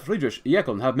 led by Friedrich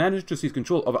Jekyll, have managed to seize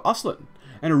control over Ausland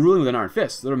and are ruling with an iron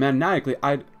fist. Their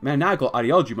maniacal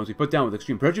ideology must be put down with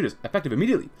extreme prejudice, effective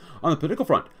immediately. On the political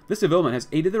front, this development has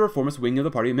aided the reformist wing of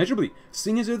the party immeasurably,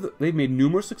 seeing as they've made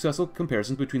numerous successful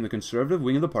comparisons between the conservative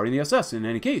wing of the party and the SS. In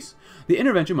any case, the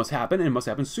intervention must happen, and must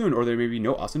happen soon, or there may be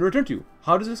no Ausland to return to.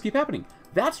 How does this keep happening?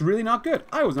 That's really not good.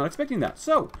 I was not expecting that.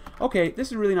 So, okay, this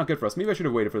is really not good for us. Maybe I should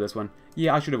have waited for this one.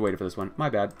 Yeah, I should have waited for this one. My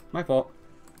bad. My fault.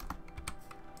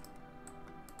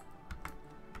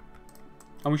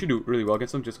 And we should do really well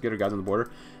against them, just to get our guys on the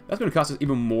border. That's going to cost us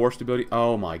even more stability.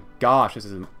 Oh my gosh, this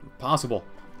is impossible.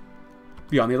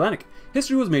 Beyond the Atlantic.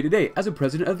 History was made today as a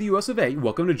president of the US of A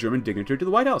welcomed a German dignitary to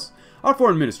the White House. Our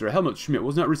foreign minister, Helmut Schmidt,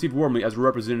 was not received warmly as a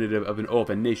representative of an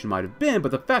OFN nation might have been,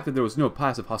 but the fact that there was no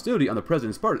passive hostility on the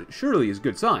president's part surely is a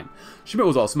good sign. Schmidt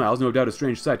was all smiles, no doubt a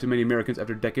strange sight to many Americans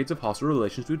after decades of hostile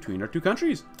relations between our two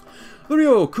countries. The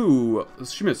real coup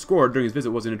Schmidt scored during his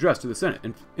visit was an address to the Senate,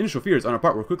 and initial fears on our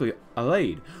part were quickly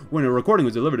allayed. When a recording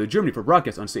was delivered to Germany for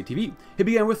broadcast on state TV, he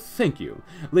began with, "Thank you,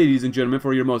 ladies and gentlemen,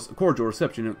 for your most cordial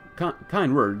reception and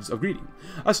kind words of greeting."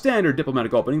 A standard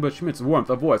diplomatic opening, but Schmidt's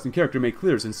warmth of voice and character made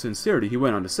clear his sincerity. He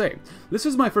went on to say, "This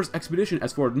is my first expedition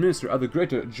as foreign minister of the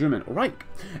Great German Reich,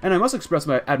 and I must express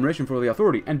my admiration for the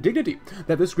authority and dignity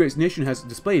that this great nation has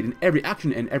displayed in every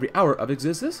action and every hour of its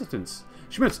existence."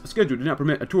 Schmidt's schedule did not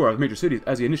permit a tour of major cities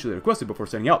as he initially requested before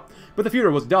setting out, but the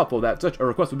Führer was doubtful that such a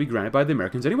request would be granted by the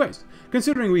Americans anyways.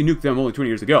 Considering we nuked them only 20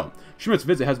 years ago, Schmidt's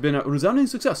visit has been a resounding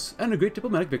success and a great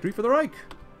diplomatic victory for the Reich.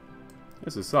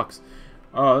 This sucks.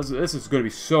 This is going to be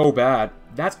so bad.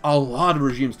 That's a lot of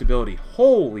regime stability.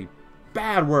 Holy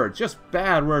bad words. Just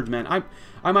bad words, man.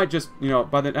 I might just, you know,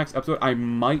 by the next episode, I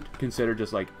might consider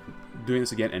just, like, doing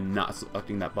this again and not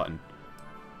selecting that button.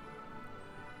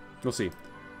 We'll see.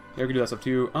 Yeah, we can do that stuff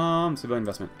too. Civilian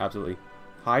investment. Absolutely.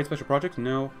 Hide special projects?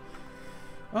 No.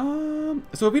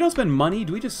 So if we don't spend money,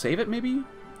 do we just save it, maybe?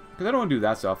 Because I don't want to do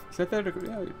that stuff.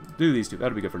 Yeah, do these two.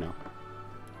 That'll be good for now.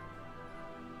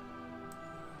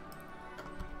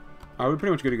 We're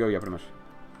pretty much good to go, yeah, pretty much.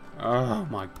 Oh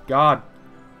my god.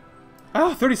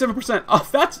 Oh, 37%. Oh,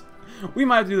 that's... We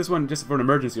might have to do this one just for an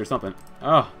emergency or something.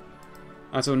 Oh.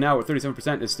 And so now with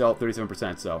 37% is still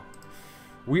 37%, so...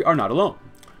 We are not alone.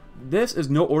 This is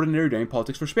no ordinary day in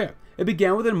politics for Speer. It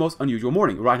began with a most unusual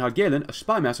morning. Reinhard Gehlen, a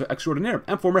spymaster extraordinaire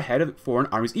and former head of Foreign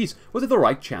Armies East, was at the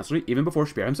Reich Chancellery even before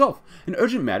Speer himself. An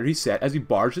urgent matter, he said, as he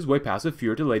barged his way past the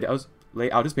Führer to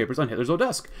lay out his papers on Hitler's old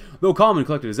desk. Though calm and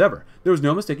collected as ever, there was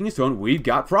no mistaking his tone. We've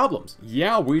got problems.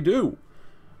 Yeah, we do.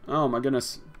 Oh my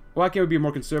goodness. Why can't we be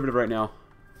more conservative right now?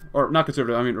 Or not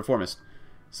conservative, I mean reformist.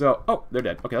 So, oh, they're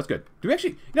dead. Okay, that's good. Do we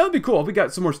actually... You know, that'd be cool if we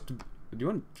got some more Do you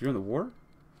want to join the war?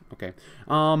 Okay.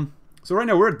 So right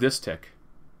now we're at this tick.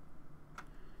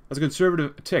 That's a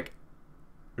conservative tick.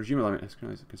 Regime alignment.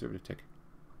 That's a conservative tick.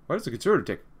 Why is it a conservative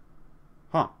tick?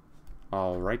 Huh.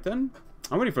 Alright then.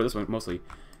 I'm waiting for this one mostly.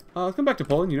 Let's come back to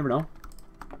Poland. You never know.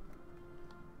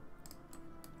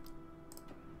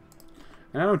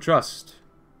 And I don't trust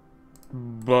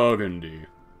Burgundy.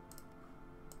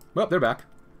 Well, they're back.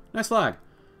 Nice flag.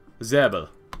 Zebel.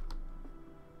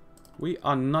 We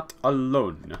are not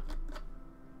alone.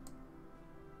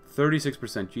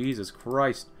 36%. Jesus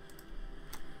Christ.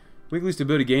 Weekly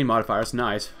stability gain modifier. It's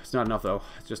nice. It's not enough, though.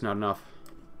 It's just not enough.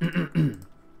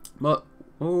 But,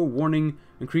 oh, warning.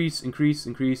 Increase, increase,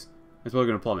 increase. That's probably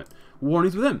going to plummet.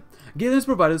 Warnings within. Galen has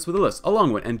provided us with a list, a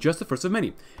long one, and just the first of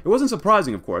many. It wasn't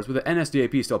surprising, of course, with the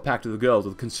NSDAP still packed to the gills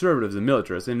with conservatives and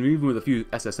militarists, and even with a few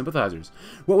SS sympathizers.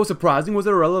 What was surprising was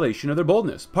the revelation of their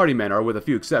boldness. Party men are, with a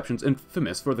few exceptions,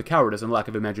 infamous for the cowardice and lack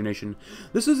of imagination.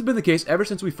 This has been the case ever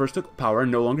since we first took power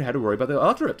and no longer had to worry about the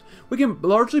electorate. We can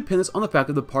largely pin this on the fact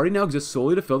that the party now exists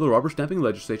solely to fill the rubber-stamping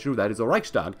legislature that is the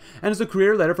Reichstag, and is a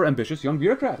career ladder for ambitious young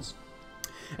bureaucrats.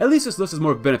 At least this list is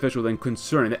more beneficial than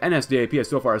concerning. The NSDAP has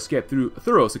so far escaped through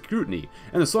thorough scrutiny,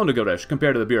 and the Sondergericht,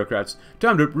 compared to the bureaucrats,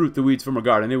 time to root the weeds from a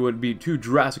garden. It would be too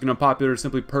drastic and unpopular to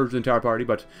simply purge the entire party,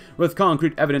 but with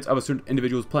concrete evidence of a certain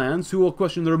individual's plans, who will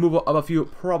question the removal of a few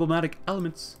problematic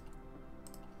elements.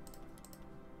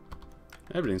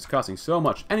 Everything's costing so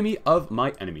much. Enemy of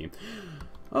my enemy.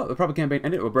 Oh, the propaganda campaign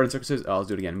ended with burden circuses. Oh, let's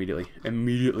do it again immediately.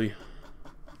 Immediately.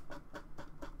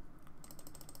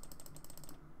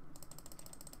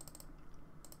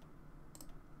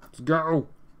 Go!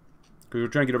 Because we're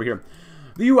trying to get over here.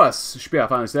 The U.S., Speer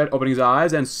finally said, opening his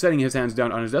eyes and setting his hands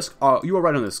down on his desk. You are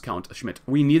right on this, Count Schmidt.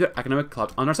 We need the economic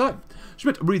clout on our side.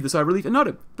 Schmidt breathed a sigh of relief and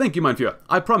nodded. Thank you, mein Führer.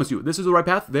 I promise you, this is the right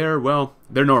path. They're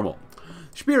normal.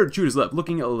 Speer chewed his lip,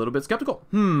 looking a little bit skeptical.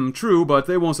 True, but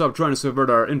they won't stop trying to subvert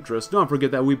our interests. Don't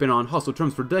forget that we've been on hostile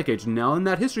terms for decades now, and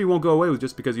that history won't go away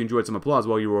just because you enjoyed some applause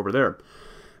while you were over there.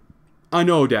 I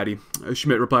know, Daddy,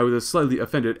 Schmidt replied with a slightly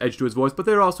offended edge to his voice, but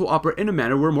they also operate in a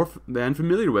manner we're more than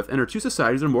familiar with, and our two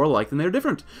societies are more alike than they are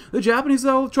different. The Japanese,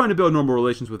 though, trying to build normal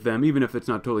relations with them, even if it's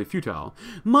not totally futile,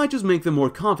 might just make them more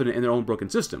confident in their own broken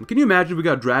system. Can you imagine if we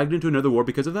got dragged into another war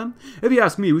because of them? If you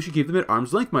ask me, we should keep them at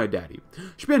arm's length, my daddy.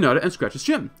 Schmidt nodded and scratched his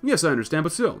chin. Yes, I understand,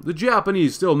 but still, the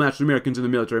Japanese still match the Americans in the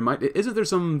military might. Isn't there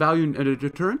some value in a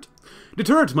deterrent?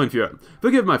 Deterrent, mein Führer.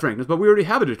 Forgive my frankness, but we already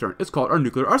have a deterrent. It's called our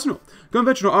nuclear arsenal.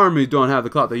 Conventional armies don't have the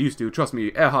clout they used to. Trust me,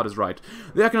 Erhard is right.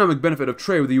 The economic benefit of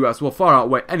trade with the U.S. will far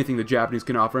outweigh anything the Japanese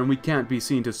can offer, and we can't be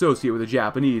seen to associate with the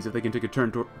Japanese if they can take a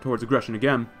turn towards aggression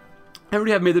again. I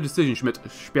already have made the decision, Schmidt,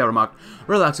 Speer remarked,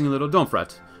 relaxing a little. Don't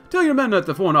fret. Tell your men at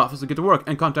the Foreign Office to get to work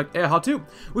and contact Erhard too.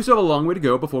 We still have a long way to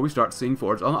go before we start seeing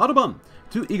Fords on the Autobahn.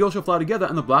 Two eagles shall fly together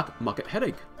and the black market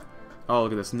headache. Oh,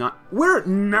 look at this. We're at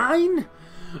 9?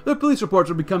 The police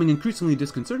reports are becoming increasingly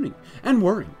disconcerting and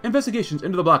worrying. Investigations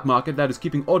into the black market that is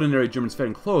keeping ordinary Germans fed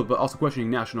and clothed but also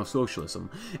questioning National Socialism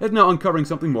is now uncovering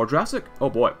something more drastic. Oh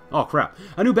boy. Oh crap.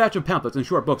 A new batch of pamphlets and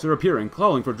short books are appearing,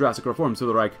 calling for drastic reforms to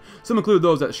the Reich. Some include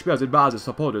those that Speer's advisors,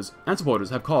 supporters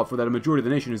have called for that a majority of the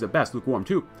nation is at best lukewarm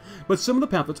too. But some of the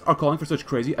pamphlets are calling for such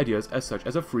crazy ideas such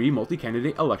as a free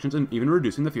multi-candidate elections and even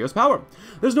reducing the Führer's power.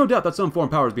 There's no doubt that some foreign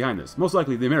power is behind this, most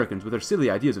likely the Americans with their silly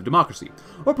ideas of democracy,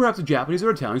 or perhaps the Japanese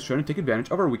or Italians trying to take advantage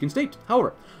of our weakened state.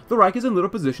 However, the Reich is in little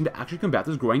position to actually combat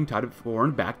this growing tide of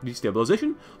foreign-backed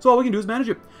destabilization, so all we can do is manage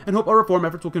it, and hope our reform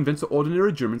efforts will convince the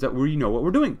ordinary Germans that we know what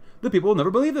we're doing. The people will never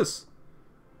believe this.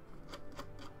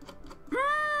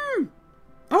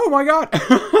 Oh my god!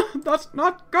 That's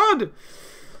not good!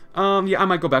 Yeah, I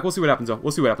might go back. We'll see what happens, though.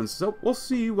 We'll see what happens. So, we'll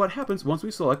see what happens once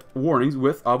we select warnings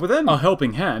with within. A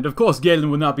helping hand. Of course, Galen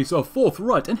would not be so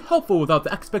forthright and helpful without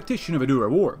the expectation of a due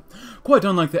reward. Quite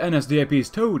unlike the NSDAP's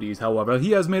toadies, however,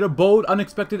 he has made a bold,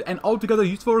 unexpected, and altogether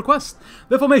useful request: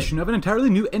 the formation of an entirely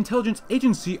new intelligence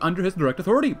agency under his direct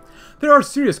authority. There are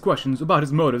serious questions about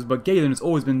his motives, but Galen has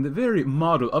always been the very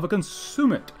model of a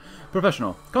consummate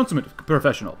professional,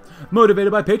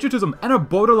 motivated by patriotism and a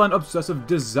borderline obsessive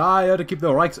desire to keep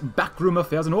the Reich's backroom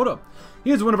affairs in order.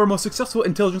 He is one of our most successful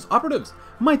intelligence operatives.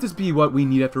 Might this be what we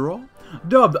need after all?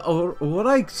 Dubbed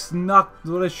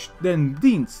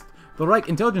Reichsnachrichtendienst, the Reich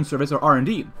Intelligence Service, or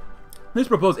R&D. This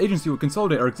proposed agency would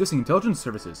consolidate our existing intelligence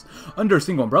services under a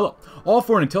single umbrella. All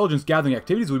foreign intelligence gathering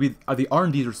activities would be the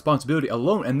R&D's responsibility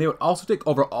alone, and they would also take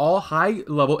over all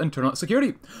high-level internal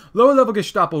security. Lower-level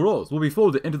Gestapo roles will be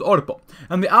folded into the Europol,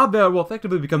 and the Abwehr will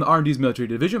effectively become the R&D's military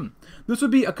division. This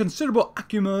would be a considerable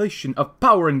accumulation of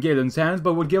power in Galen's hands,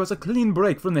 but would give us a clean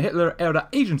break from the Hitler-era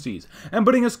agencies, and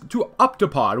bring us up to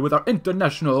par with our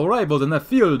international rivals in the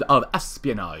field of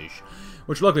espionage.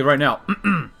 Which, luckily, right now...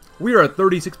 we are at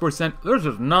 36%. This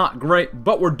is not great,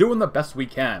 but we're doing the best we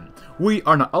can. We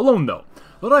are not alone, though.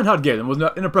 Reinhard Galen was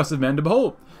not an impressive man to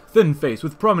behold. Thin-faced,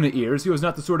 with prominent ears, he was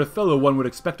not the sort of fellow one would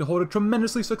expect to hold a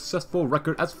tremendously successful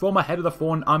record as former head of the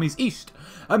Foreign Armies East,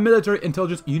 a military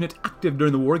intelligence unit active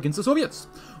during the war against the Soviets.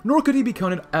 Nor could he be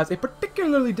counted as a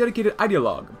particularly dedicated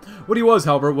ideologue. What he was,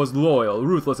 however, was loyal,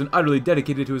 ruthless, and utterly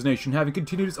dedicated to his nation, having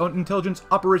continued his own intelligence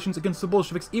operations against the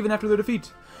Bolsheviks even after their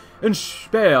defeat. In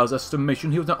Speer's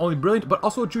estimation, he was not only brilliant, but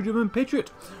also a true German patriot,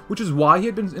 which is why he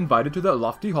had been invited to the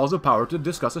lofty halls of power to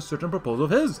discuss a certain proposal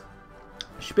of his.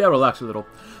 Speer relaxed a little,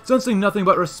 sensing nothing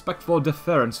but respectful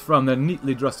deference from the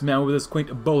neatly dressed man with his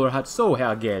quaint bowler hat. So,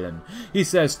 Herr Galen, he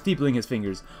says, steepling his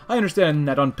fingers, I understand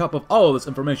that on top of all this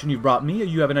information you've brought me,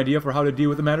 you have an idea for how to deal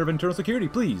with the matter of internal security.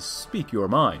 Please, speak your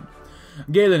mind.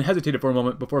 Galen hesitated for a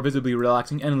moment before visibly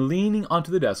relaxing and leaning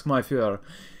onto the desk. My Führer,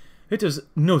 it is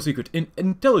no secret in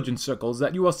intelligence circles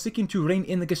that you are seeking to rein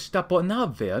in the Gestapo and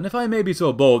Abwehr, and if I may be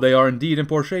so bold, they are indeed in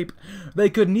poor shape. They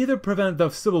could neither prevent the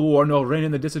civil war nor rein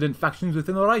in the dissident factions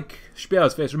within the Reich.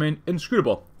 Speer's face remained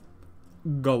inscrutable.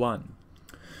 Go on.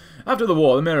 After the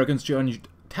war, the Americans changed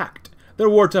tact. Their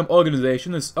wartime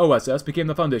organization, this OSS, became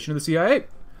the foundation of the CIA.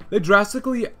 They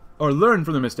drastically learned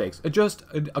from their mistakes, adjust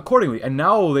accordingly, and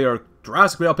now they are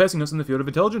drastically outpacing us in the field of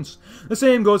intelligence. The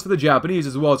same goes for the Japanese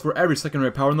as well as for every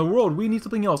secondary power in the world. We need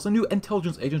something else, a new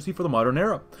intelligence agency for the modern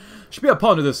era. Speer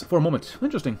pondered this for a moment.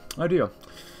 Interesting idea.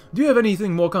 Do you have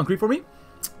anything more concrete for me?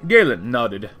 Galen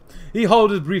nodded. He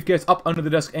hauled his briefcase up under the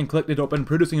desk and clicked it open,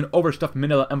 producing an overstuffed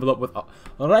manila envelope with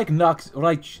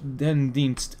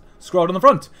Reichsdienst scrawled on the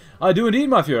front. I do indeed,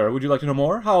 my Führer. Would you like to know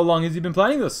more? How long has he been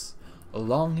planning this?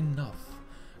 Long enough.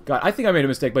 God, I think I made a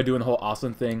mistake by doing the whole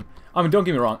Austin thing. I mean, don't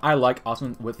get me wrong, I like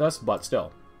Austin with us, but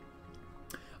still.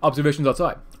 Observations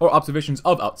outside. Or observations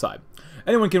of outside.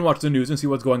 Anyone can watch the news and see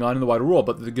what's going on in the wider world,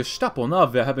 but the Gestapo and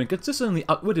Abwehr have been consistently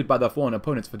outwitted by their foreign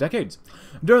opponents for decades.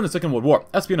 During the Second World War,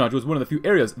 espionage was one of the few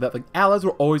areas that the Allies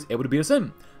were always able to beat us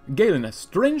in. Galen,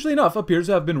 strangely enough, appears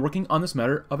to have been working on this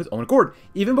matter of his own accord,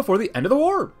 even before the end of the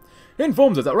war. He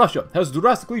informs us that Russia has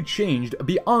drastically changed in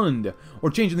the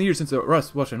years since the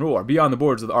Russian War, beyond the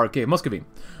borders of the Archaic Muscovy.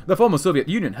 The former Soviet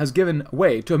Union has given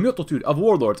way to a multitude of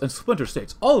warlords and splinter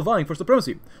states, all vying for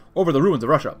supremacy over the ruins of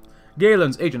Russia.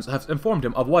 Galen's agents have informed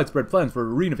him of widespread plans for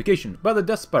reunification by the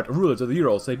despot rulers of the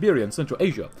Urals, Siberia, and Central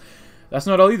Asia. That's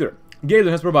not all either.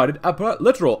 Galen has provided a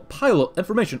literal pile of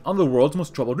information on the world's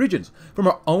most troubled regions, from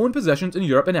our own possessions in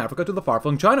Europe and Africa to the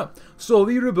far-flung China,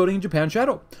 slowly rebuilding Japan's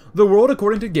shadow. The world,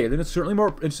 according to Galen, is certainly more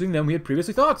interesting than we had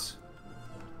previously thought.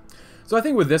 So I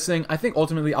think with this thing, I think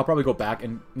ultimately I'll probably go back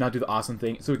and not do the awesome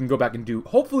thing, so we can go back and do,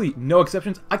 hopefully, no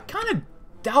exceptions. I kind of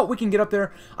doubt we can get up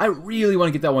there. I really want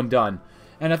to get that one done.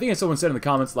 And I think as someone said in the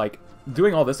comments, like,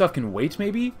 doing all this stuff can wait,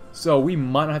 maybe? So we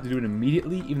might not have to do it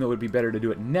immediately, even though it would be better to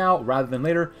do it now rather than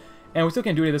later. And we still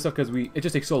can't do any of this stuff because it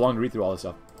just takes so long to read through all this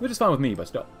stuff. Which is fine with me, but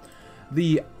still.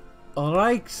 The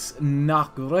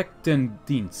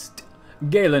Reichsnachrichtendienst.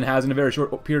 Galen has, in a very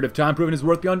short period of time, proven his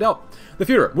worth beyond doubt. The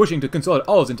Führer, wishing to consolidate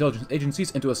all his intelligence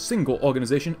agencies into a single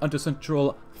organization under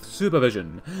central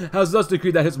supervision, has thus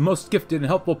decreed that his most gifted and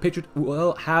helpful patriot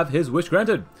will have his wish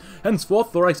granted.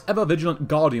 Henceforth, the Reich's ever-vigilant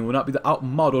guardian will not be the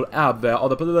outmodeled Abwehr or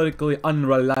the politically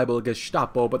unreliable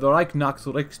Gestapo, but the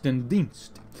Reichsnachrichtendienst.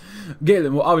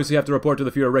 Galen will obviously have to report to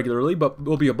the Führer regularly, but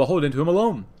will be beholden to him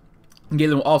alone.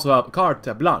 Galen will also have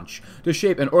carte blanche to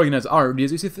shape and organize R&D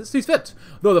as he sees fit,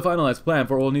 though the finalized plan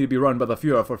for it will need to be run by the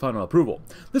Führer for final approval.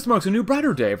 This marks a new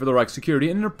brighter day for the Reich's security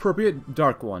and an appropriate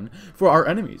dark one for our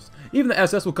enemies. Even the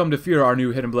SS will come to fear our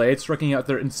new hidden blades, striking out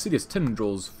their insidious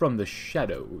tendrils from the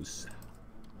shadows.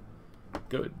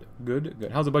 Good, good,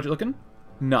 good. How's the budget looking?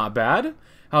 Not bad.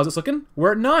 How's this looking?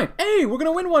 We're at 9. Hey, we're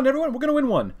gonna win one, everyone. We're gonna win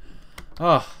one.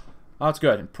 Ah, that's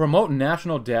good. Promote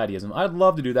national daddyism. I'd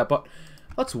love to do that, but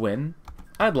let's win.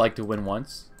 I'd like to win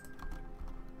once.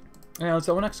 And let's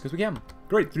go next, because we can.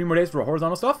 Great, 3 more days for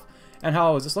horizontal stuff. And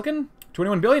how is this looking?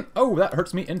 21 billion? Oh, that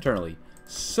hurts me internally.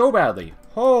 So badly.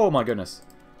 Oh my goodness.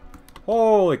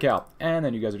 Holy cow. And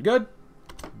then you guys are good.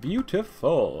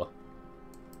 Beautiful.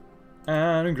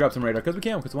 And we can grab some radar, because we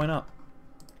can, because why not?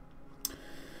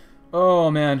 Oh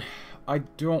man. I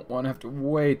don't want to have to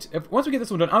wait. Once we get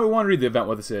this one done, I want to read the event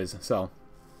what this is. So,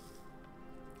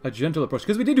 a gentle approach.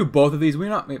 Because we did do both of these. We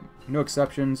not no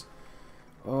exceptions.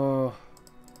 Oh.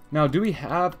 Now, do we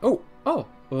have... Oh!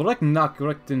 Recht nach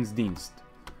Rechtensdienst.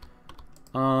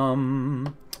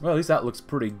 Well, at least that looks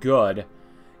pretty good.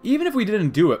 Even if we didn't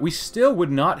do it, we still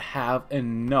would not have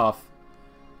enough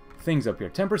things up here.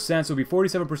 10%, so it'll be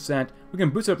 47%. We can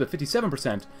boost it up to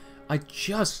 57%. I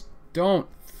just don't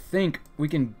think we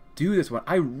can do this one.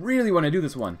 I really want to do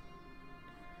this one.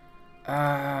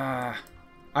 Why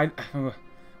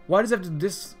does it have to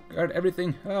discard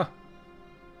everything?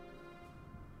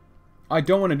 I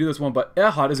don't want to do this one, but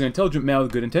Erhard is an intelligent man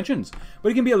with good intentions, but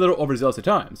he can be a little overzealous at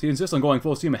times. He insists on going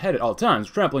full steam ahead at all times,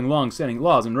 trampling long-standing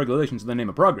laws and regulations in the name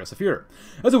of progress, I fear.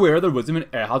 As aware of the wisdom in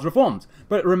Erhard's reforms,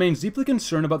 but it remains deeply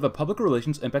concerned about the public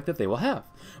relations impact that they will have.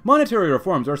 Monetary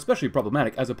reforms are especially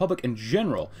problematic, as the public in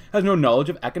general has no knowledge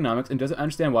of economics and doesn't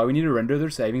understand why we need to render their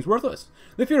savings worthless.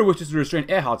 The Führer wishes to restrain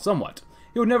Erhard somewhat.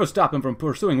 It would never stop him from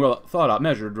pursuing well-thought-out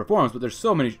measured reforms, but there's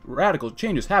so many radical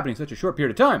changes happening in such a short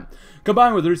period of time.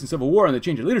 Combined with the recent civil war and the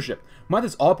change in leadership, might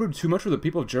this all prove too much for the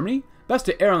people of Germany? Best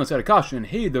to err on the side of caution and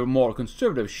heed the more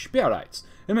conservative Speerites.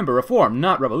 Remember, reform,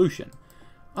 not revolution.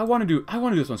 I want to do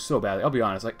this one so badly. I'll be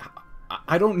honest. Like,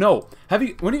 I don't know. Have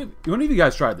you? When have you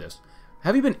guys tried this?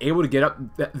 Have you been able to get up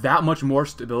that much more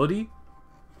stability?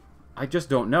 I just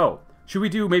don't know. Should we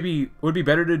do maybe? Would it be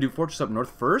better to do Fortress Up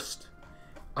North first?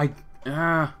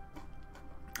 How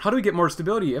do we get more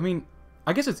stability? I mean,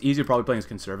 I guess it's easier probably playing as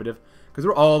conservative, because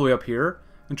we're all the way up here,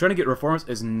 and trying to get reforms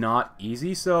is not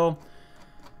easy, so...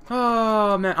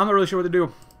 Oh, man, I'm not really sure what to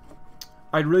do.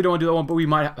 I really don't want to do that one, but we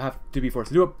might have to be forced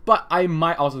to do it, but I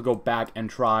might also go back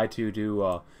and try to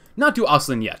do, not do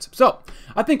Oslin yet. So,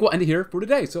 I think we'll end it here for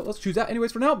today, so let's choose that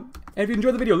anyways for now. And if you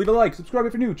enjoyed the video, leave a like, subscribe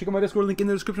if you're new, check out my Discord link in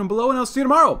the description below, and I'll see you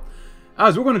tomorrow,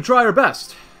 as we're going to try our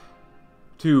best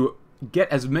to get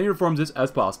as many reforms as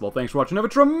possible. Thanks for watching. Have a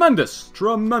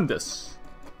tremendous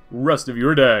rest of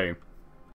your day.